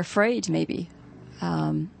are afraid maybe.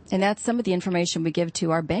 And that's some of the information we give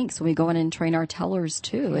to our banks when we go in and train our tellers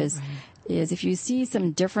too, is if you see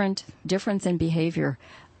some difference in behavior,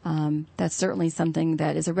 that's certainly something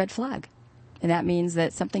that is a red flag. And that means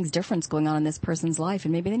that something's different going on in this person's life,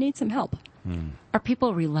 and maybe they need some help. Are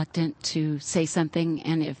people reluctant to say something?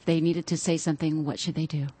 And if they needed to say something, what should they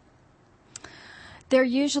do? They're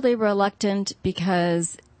usually reluctant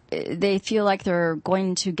because they feel like they're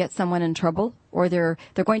going to get someone in trouble, or they're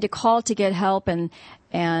going to call to get help, and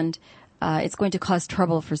it's going to cause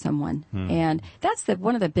trouble for someone. And that's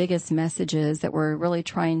one of the biggest messages that we're really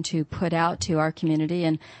trying to put out to our community,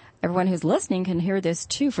 and everyone who's listening can hear this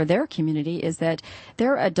too for their community, is that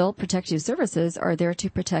their adult protective services are there to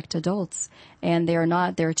protect adults, and they are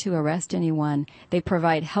not there to arrest anyone. They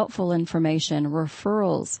provide helpful information,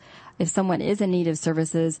 referrals. If someone is in need of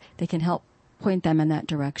services, they can help point them in that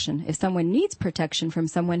direction. If someone needs protection from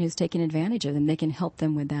someone who's taking advantage of them, they can help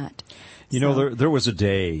them with that. You know, there was a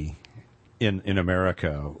day in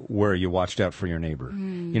America where you watched out for your neighbor.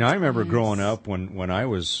 You know, I remember growing up when I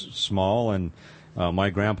was small, and my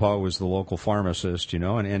grandpa was the local pharmacist, you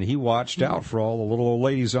know, and he watched out for all the little old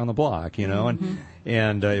ladies on the block, you know,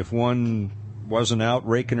 and if one wasn't out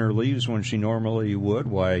raking her leaves when she normally would,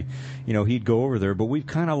 why, you know, he'd go over there. But we've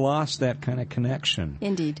kind of lost that kind of connection.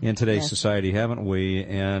 Indeed. In today's society, haven't we?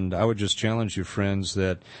 And I would just challenge you, friends,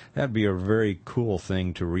 that'd be a very cool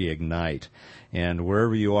thing to reignite. And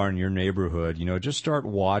wherever you are in your neighborhood, you know, just start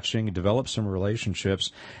watching, develop some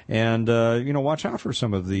relationships, and, you know, watch out for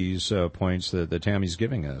some of these points that Tammy's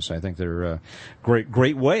giving us. I think they're a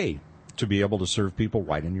great way to be able to serve people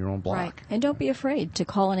right in your own block. Right. And don't be afraid to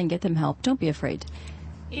call in and get them help. Don't be afraid.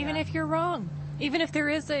 Even if you're wrong. Even if there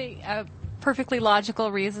is a perfectly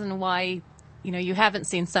logical reason why, you know, you haven't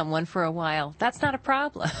seen someone for a while. That's not a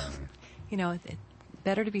problem. You know, it's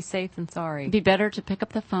better to be safe than sorry. It'd be better to pick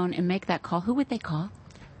up the phone and make that call. Who would they call?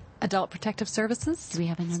 Adult Protective Services. Do we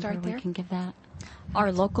have a number Start there? we can give that?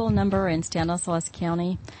 Our local number in Stanislaus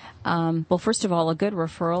County, well, first of all, a good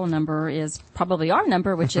referral number is probably our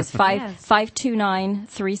number, which is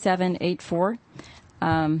 529-3784.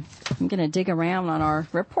 I'm going to dig around on our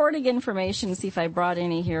reporting information, see if I brought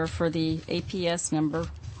any here for the APS number.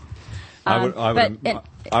 I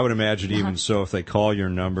would imagine even so, if they call your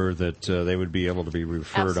number, that they would be able to be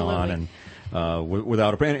referred on, and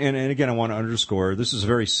without and again, I want to underscore, this is a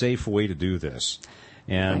very safe way to do this.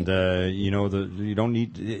 And, you know, you don't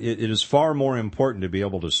need, it is far more important to be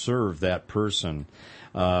able to serve that person,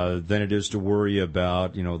 than it is to worry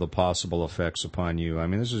about, you know, the possible effects upon you. I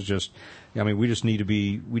mean, this is just, we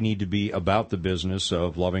need to be about the business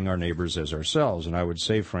of loving our neighbors as ourselves. And I would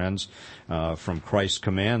say, friends, from Christ's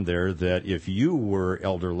command there, that if you were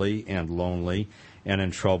elderly and lonely and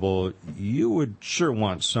in trouble, you would sure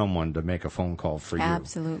want someone to make a phone call for you.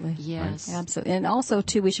 Absolutely. Yes. Right? Absolutely. And also,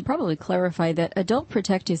 too, we should probably clarify that Adult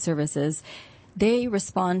Protective Services, they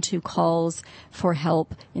respond to calls for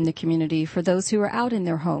help in the community for those who are out in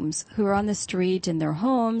their homes, who are on the street, in their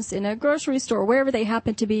homes, in a grocery store, wherever they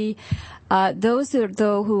happen to be. Those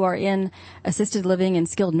who are in assisted living and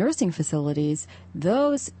skilled nursing facilities,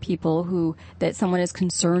 those people that someone is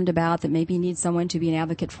concerned about, that maybe need someone to be an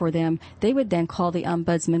advocate for them, they would then call the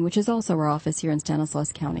ombudsman, which is also our office here in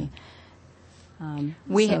Stanislaus County.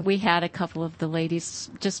 We had a couple of the ladies,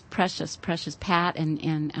 just precious. Pat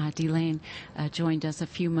and Delane joined us a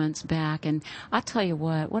few months back, and I'll tell you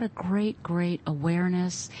what a great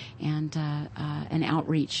awareness and an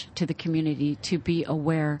outreach to the community to be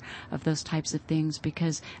aware of those types of things,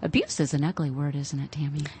 because abuse is an ugly word, isn't it,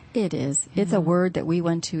 Tammy? It is. It's a word that we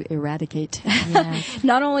want to eradicate. Yes.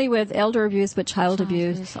 Not only with elder abuse, but child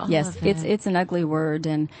abuse. Yes, it's an ugly word,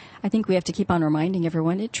 and I think we have to keep on reminding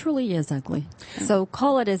everyone it truly is ugly. So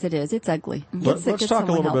call it as it is. It's ugly. Let's talk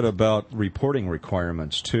a little bit about reporting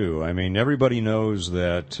requirements, too. I mean, everybody knows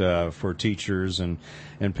that for teachers and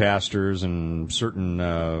pastors and certain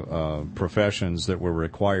professions that we're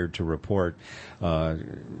required to report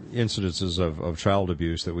incidences of child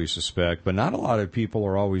abuse that we suspect, but not a lot of people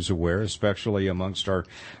are always aware, especially amongst our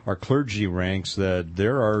clergy ranks, that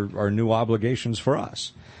there are new obligations for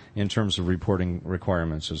us in terms of reporting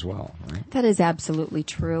requirements as well. Right? That is absolutely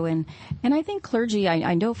true. And I think clergy,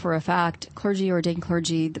 I know for a fact, ordained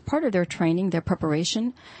clergy, the part of their training, their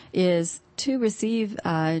preparation, is to receive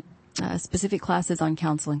specific classes on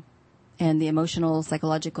counseling and the emotional,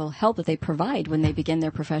 psychological help that they provide when they begin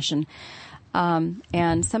their profession.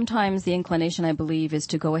 And sometimes the inclination, I believe, is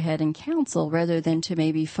to go ahead and counsel rather than to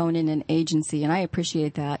maybe phone in an agency, and I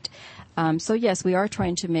appreciate that. So yes, we are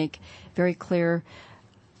trying to make very clear,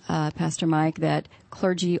 Pastor Mike, that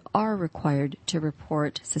clergy are required to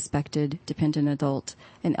report suspected dependent adult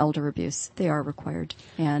and elder abuse. They are required,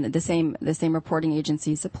 and the same reporting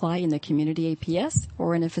agencies apply in the community APS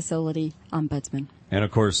or in a facility ombudsman. And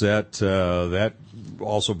of course, that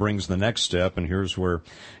also brings the next step, and here's where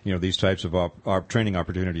these types of training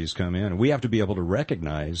opportunities come in. We have to be able to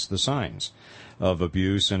recognize the signs of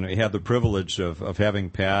abuse, and we had the privilege of having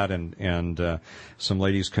Pat and some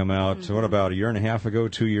ladies come out. Mm-hmm. What about a year and a half ago,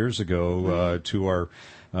 2 years ago, to our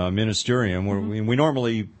ministerium, where we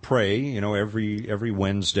normally pray, every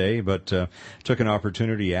Wednesday, but took an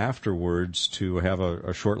opportunity afterwards to have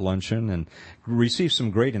a short luncheon and receive some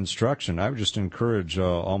great instruction. I would just encourage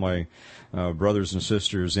all my brothers and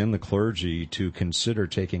sisters in the clergy to consider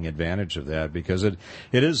taking advantage of that, because it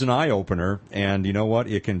is an eye-opener, and you know what?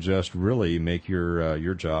 It can just really make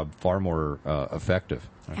your job far more effective.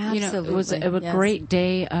 Absolutely. It was a great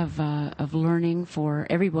day of learning for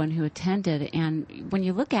everyone who attended, and when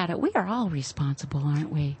you look at it, we are all responsible,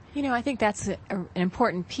 aren't we? I think that's an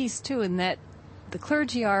important piece, too, in that the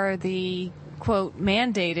clergy are the, quote,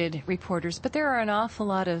 mandated reporters, but there are an awful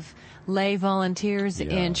lot of lay volunteers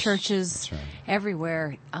in churches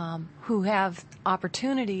everywhere who have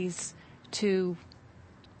opportunities to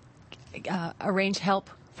arrange help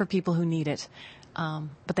for people who need it.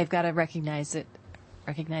 But they've got to recognize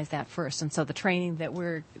that first. And so the training that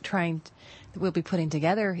we'll be putting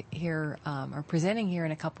together here, or presenting here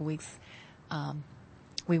in a couple weeks,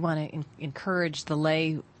 we want to encourage the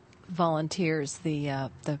lay volunteers, the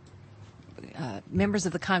members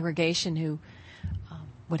of the congregation who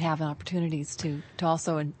would have opportunities to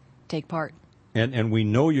also take part. And we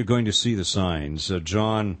know you're going to see the signs.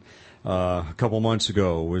 John, a couple months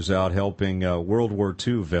ago, was out helping a World War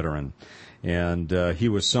II veteran, and he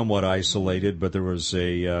was somewhat isolated, but there was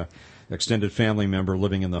a extended family member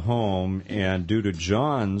living in the home, and due to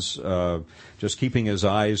John's just keeping his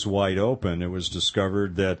eyes wide open, it was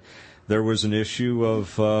discovered that there was an issue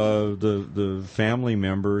of the family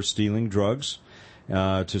member stealing drugs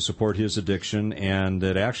to support his addiction, and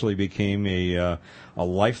it actually became a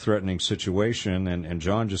life-threatening situation, and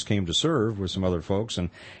John just came to serve with some other folks and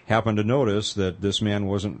happened to notice that this man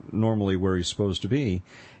wasn't normally where he's supposed to be,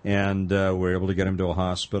 and we're able to get him to a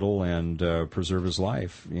hospital and preserve his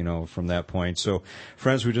life, from that point. So,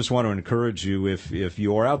 friends, we just want to encourage you, if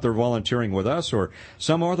you are out there volunteering with us or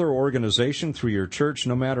some other organization through your church,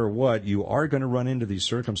 no matter what, you are going to run into these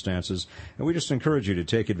circumstances, and we just encourage you to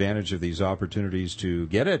take advantage of these opportunities to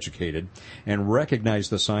get educated and recognize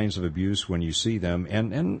the signs of abuse when you see them,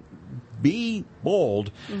 and be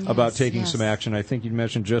bold about taking some action. I think you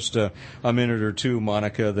mentioned just a minute or two,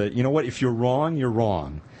 Monica, that, if you're wrong, you're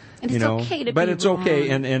wrong. And it's okay to but be it's wrong.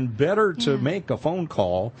 okay, and better to make a phone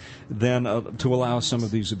call than to allow some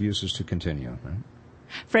of these abuses to continue. Right?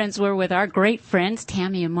 Friends, we're with our great friends,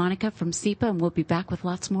 Tammy and Monica from Seapa, and we'll be back with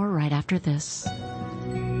lots more right after this.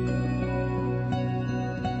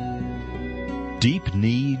 Deep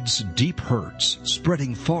needs, deep hurts,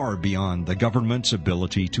 spreading far beyond the government's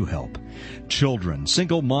ability to help. Children,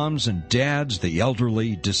 single moms and dads, the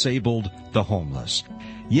elderly, disabled, the homeless.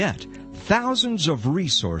 Yet, thousands of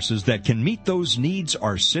resources that can meet those needs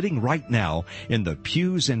are sitting right now in the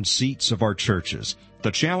pews and seats of our churches. The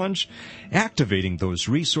challenge? Activating those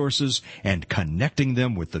resources and connecting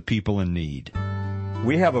them with the people in need.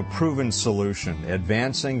 We have a proven solution,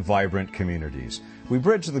 advancing vibrant communities. We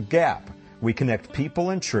bridge the gap. We connect people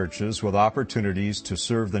and churches with opportunities to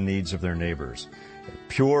serve the needs of their neighbors.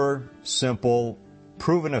 Pure, simple,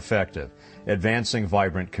 proven effective, advancing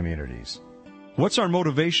vibrant communities. What's our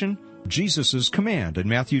motivation? Jesus' command in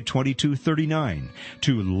Matthew 22:39,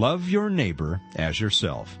 to love your neighbor as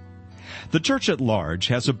yourself. The church at large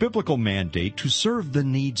has a biblical mandate to serve the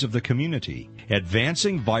needs of the community.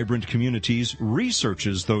 Advancing Vibrant Communities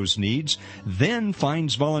researches those needs, then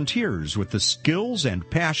finds volunteers with the skills and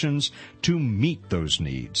passions to meet those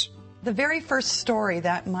needs. The very first story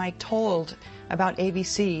that Mike told about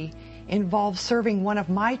AVC involved serving one of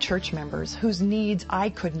my church members whose needs I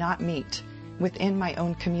could not meet within my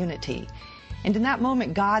own community. And in that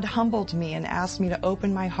moment, God humbled me and asked me to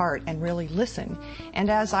open my heart and really listen. And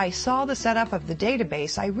as I saw the setup of the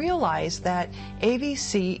database, I realized that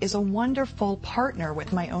AVC is a wonderful partner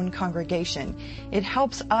with my own congregation. It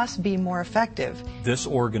helps us be more effective. This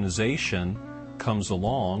organization comes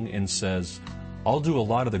along and says, I'll do a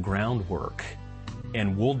lot of the groundwork,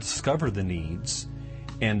 and we'll discover the needs.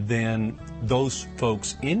 And then those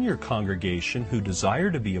folks in your congregation who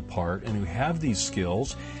desire to be a part and who have these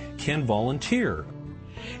skills can volunteer.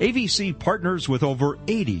 AVC partners with over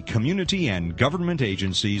 80 community and government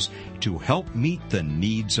agencies to help meet the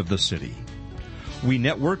needs of the city. We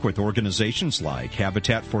network with organizations like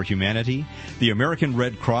Habitat for Humanity, the American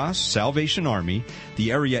Red Cross, Salvation Army,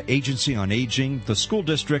 the Area Agency on Aging, the school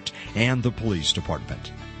district, and the police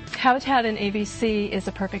department. Habitat and AVC is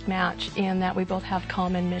a perfect match in that we both have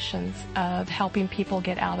common missions of helping people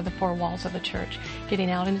get out of the four walls of the church,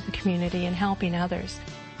 getting out into the community and helping others.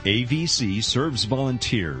 AVC serves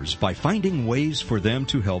volunteers by finding ways for them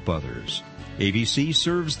to help others. AVC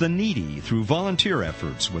serves the needy through volunteer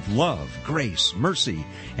efforts with love, grace, mercy,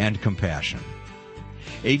 and compassion.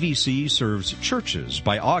 AVC serves churches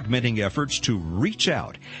by augmenting efforts to reach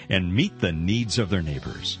out and meet the needs of their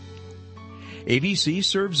neighbors. ABC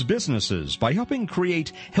serves businesses by helping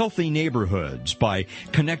create healthy neighborhoods, by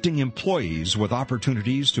connecting employees with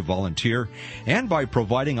opportunities to volunteer, and by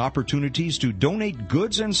providing opportunities to donate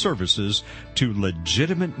goods and services to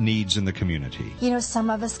legitimate needs in the community. You know, some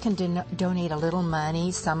of us can donate a little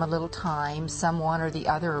money, some a little time, some one or the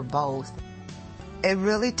other or both. It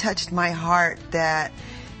really touched my heart that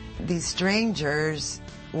these strangers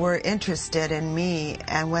were interested in me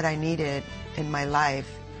and what I needed in my life.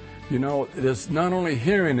 You know, it's not only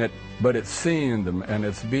hearing it, but it's seeing them, and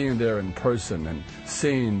it's being there in person and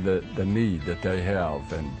seeing the need that they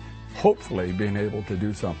have, and hopefully being able to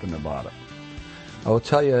do something about it. I will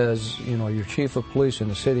tell you, as you know, your chief of police in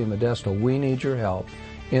the city of Modesto, we need your help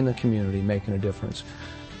in the community making a difference.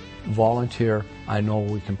 Volunteer. I know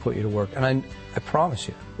we can put you to work, and I promise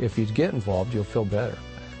you, if you get involved, you'll feel better.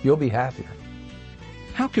 You'll be happier.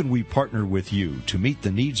 How can we partner with you to meet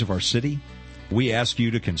the needs of our city? We ask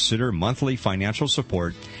you to consider monthly financial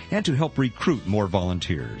support and to help recruit more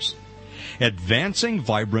volunteers. Advancing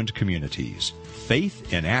vibrant communities.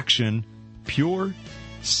 Faith in action. Pure,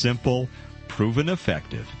 simple, proven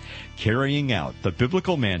effective. Carrying out the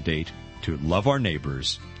biblical mandate to love our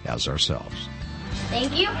neighbors as ourselves.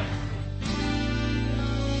 Thank you.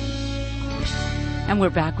 And we're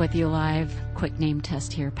back with you live. Quick name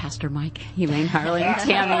test here. Pastor Mike, Elaine Harlan,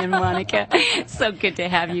 Tammy, and Monica. So good to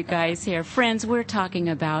have you guys here. Friends, we're talking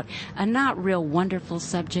about a not real wonderful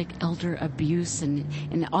subject, elder abuse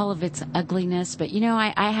and all of its ugliness. But, you know,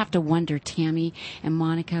 I have to wonder, Tammy and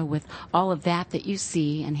Monica, with all of that you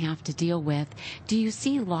see and have to deal with, do you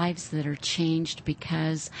see lives that are changed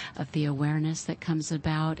because of the awareness that comes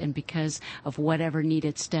about and because of whatever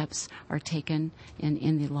needed steps are taken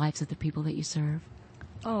in the lives of the people that you serve?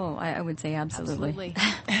 Oh, I would say absolutely.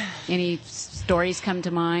 Any stories come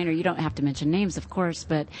to mind, or you don't have to mention names, of course,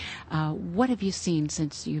 but what have you seen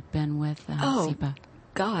since you've been with Seapa?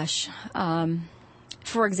 Gosh.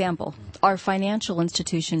 For example, our financial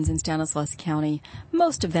institutions in Stanislaus County,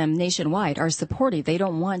 most of them nationwide, are supportive. They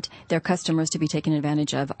don't want their customers to be taken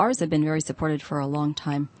advantage of. Ours have been very supported for a long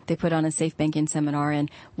time. They put on a safe banking seminar,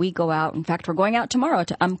 and we go out. In fact, we're going out tomorrow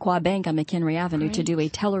to Umpqua Bank on McHenry Avenue to do a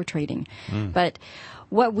teller trading. But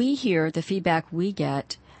what we hear, the feedback we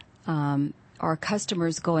get, are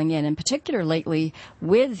customers going in particular lately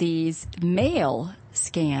with these mail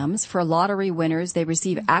scams for lottery winners. They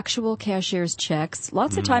receive actual cashier's checks,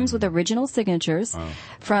 lots of times with original signatures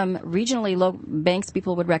from regionally low banks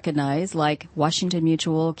people would recognize, like Washington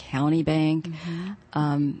Mutual, County Bank,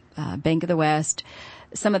 Bank of the West,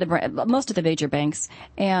 most of the major banks.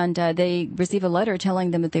 And they receive a letter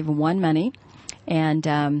telling them that they've won money. And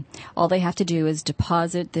all they have to do is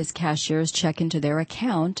deposit this cashier's check into their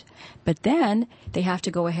account, but then they have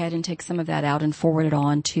to go ahead and take some of that out and forward it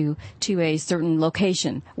on to a certain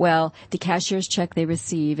location. Well, the cashier's check they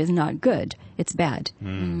receive is not good. It's bad.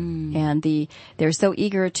 And they're so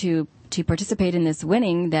eager to participate in this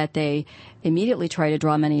winning that they immediately try to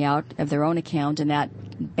draw money out of their own account, and that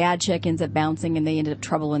bad check ends up bouncing and they end up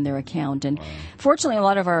trouble in their account. And fortunately, a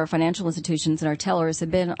lot of our financial institutions and our tellers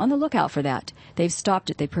have been on the lookout for that. They've stopped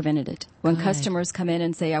it. They've prevented it. When customers come in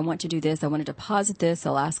and say, I want to do this, I want to deposit this,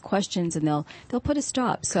 they'll ask questions and they'll put a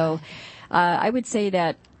stop. So I would say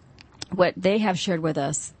that what they have shared with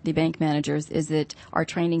us, the bank managers, is that our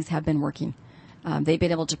trainings have been working. They've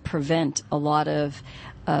been able to prevent a lot of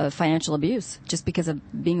financial abuse just because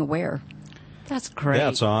of being aware. That's great.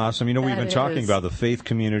 That's awesome. You know, we've been talking about the faith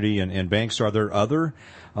community and banks. Are there other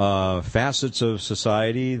facets of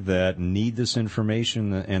society that need this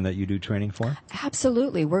information and that you do training for?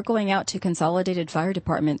 Absolutely. We're going out to Consolidated Fire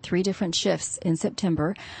Department 3 different shifts in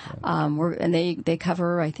September. And they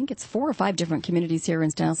cover, I think it's 4 or 5 different communities here in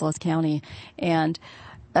Stanislaus County. And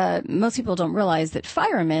most people don't realize that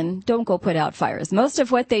firemen don't go put out fires. Most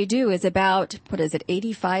of what they do is about,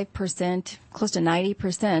 85%, close to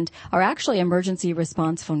 90% are actually emergency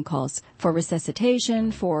response phone calls for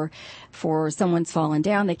resuscitation, for someone's fallen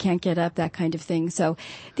down, they can't get up, that kind of thing. So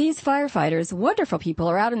these firefighters, wonderful people,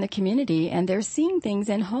 are out in the community and they're seeing things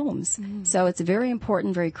in homes. So it's very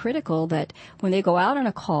important, very critical that when they go out on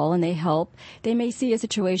a call and they help, they may see a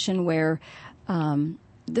situation where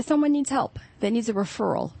someone needs help, that needs a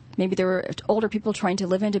referral. Maybe there are older people trying to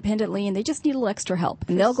live independently and they just need a little extra help.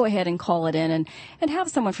 And they'll go ahead and call it in and have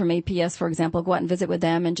someone from APS, for example, go out and visit with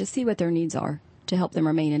them and just see what their needs are to help them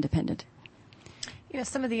remain independent. You know,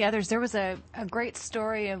 some of the others, there was a great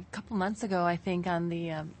story a couple months ago, I think, on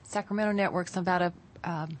the Sacramento networks about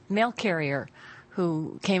a mail carrier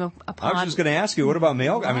who came upon... I was just going to ask you, what about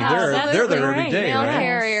mail? I mean, they're there every day, mail right?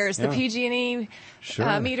 carriers, the PG&E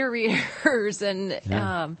meter readers, and,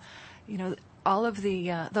 you know, all of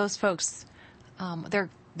those folks they're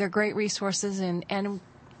great resources, and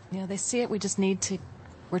they see it. We just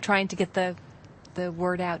we're trying to get the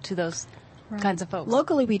word out to those kinds of folks.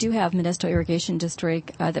 Locally, we do have Modesto Irrigation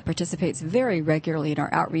District that participates very regularly in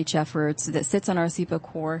our outreach efforts, that sits on our Seapa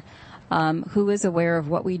Corps, who is aware of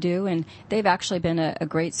what we do, and they've actually been a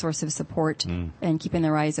great source of support and keeping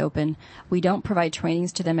their eyes open. We don't provide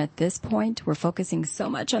trainings to them at this point. We're focusing so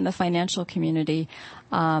much on the financial community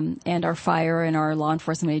and our fire and our law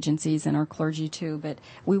enforcement agencies and our clergy too, but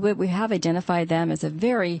we have identified them as a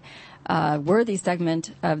very worthy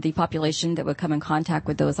segment of the population that would come in contact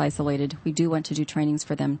with those isolated. We do want to do trainings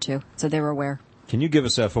for them too, so they're aware. Can you give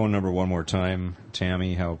us that phone number one more time,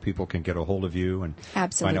 Tammy, how people can get a hold of you and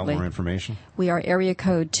Absolutely. find out more information? We are area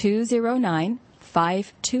code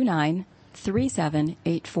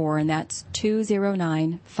 209-529-3784, and that's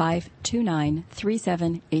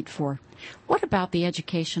 209-529-3784. What about the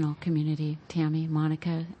educational community, Tammy,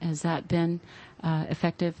 Monica? Has that been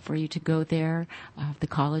effective for you to go there, the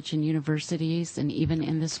college and universities, and even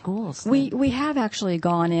in the schools? We have actually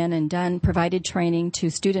gone in and provided training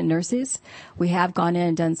to student nurses. We have gone in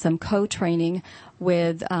and done some co-training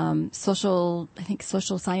with social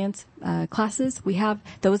science classes. We have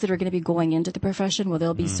those that are going to be going into the profession where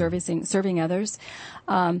they'll be serving others.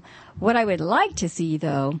 What I would like to see,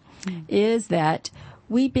 though, is that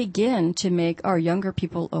we begin to make our younger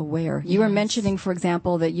people aware. You were mentioning, for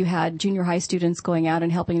example, that you had junior high students going out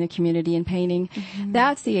and helping the community in painting.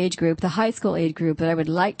 That's the age group, the high school age group, that I would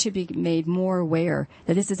like to be made more aware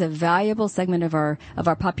that this is a valuable segment of our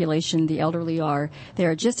population. The elderly are. They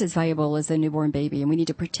are just as valuable as a newborn baby, and we need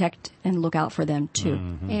to protect and look out for them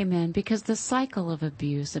too. Amen. Because the cycle of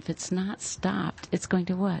abuse, if it's not stopped, it's going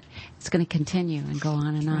to what? It's going to continue and go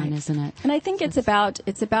on and on, isn't it? And I think it's about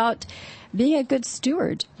being a good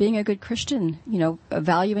steward, being a good Christian,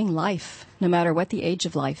 valuing life, no matter what the age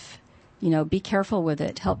of life. Be careful with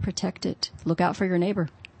it, help protect it, look out for your neighbor.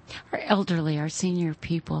 Our elderly, our senior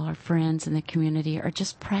people, our friends in the community are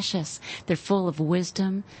just precious. They're full of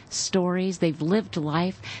wisdom, stories. They've lived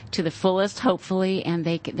life to the fullest, hopefully, and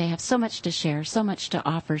they have so much to share, so much to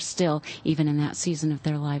offer still, even in that season of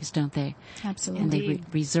their lives, don't they? Absolutely. And they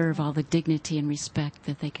reserve all the dignity and respect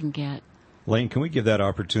that they can get. Lane, can we give that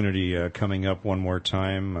opportunity coming up one more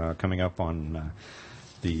time, coming up on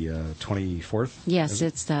the 24th? Yes,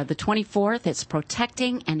 it's the 24th. It's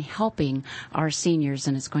protecting and helping our seniors,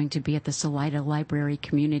 and it's going to be at the Salida Library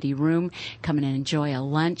Community Room. Come in and enjoy a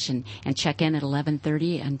lunch and check in at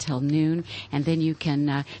 11:30 until noon, and then you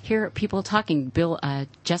can hear people talking. Bill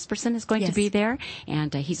Jesperson is going to be there,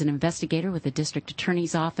 and he's an investigator with the District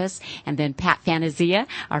Attorney's Office, and then Pat Fanazia,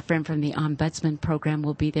 our friend from the Ombudsman Program,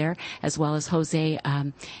 will be there, as well as Jose,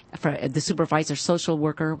 the Supervisor Social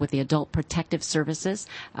Worker with the Adult Protective Services.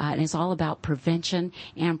 And it's all about prevention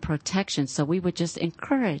and protection. So we would just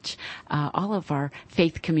encourage all of our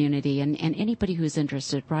faith community and anybody who's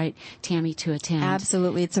interested, right, Tammy, to attend.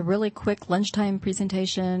 Absolutely. It's a really quick lunchtime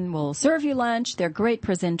presentation. We'll serve you lunch. They're great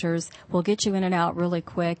presenters. We'll get you in and out really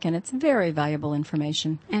quick, and it's very valuable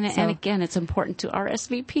information. And again, it's important to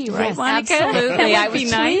RSVP, right, Monica? Absolutely. I would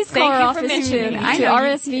please call our office to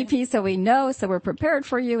RSVP so we know, so we're prepared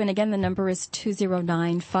for you. And again, the number is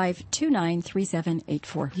 209-529-3784.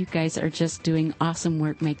 You guys are just doing awesome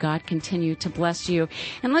work. May God continue to bless you.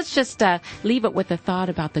 And let's just leave it with a thought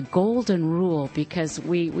about the golden rule, because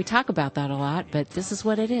we talk about that a lot, but this is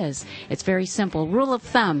what it is. It's very simple. Rule of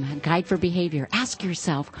thumb, a guide for behavior. Ask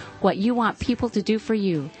yourself what you want people to do for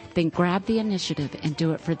you, then grab the initiative and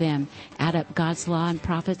do it for them. Add up God's law and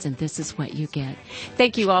prophets, and this is what you get.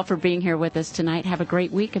 Thank you all for being here with us tonight. Have a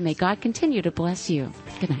great week, and may God continue to bless you.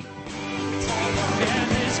 Good night.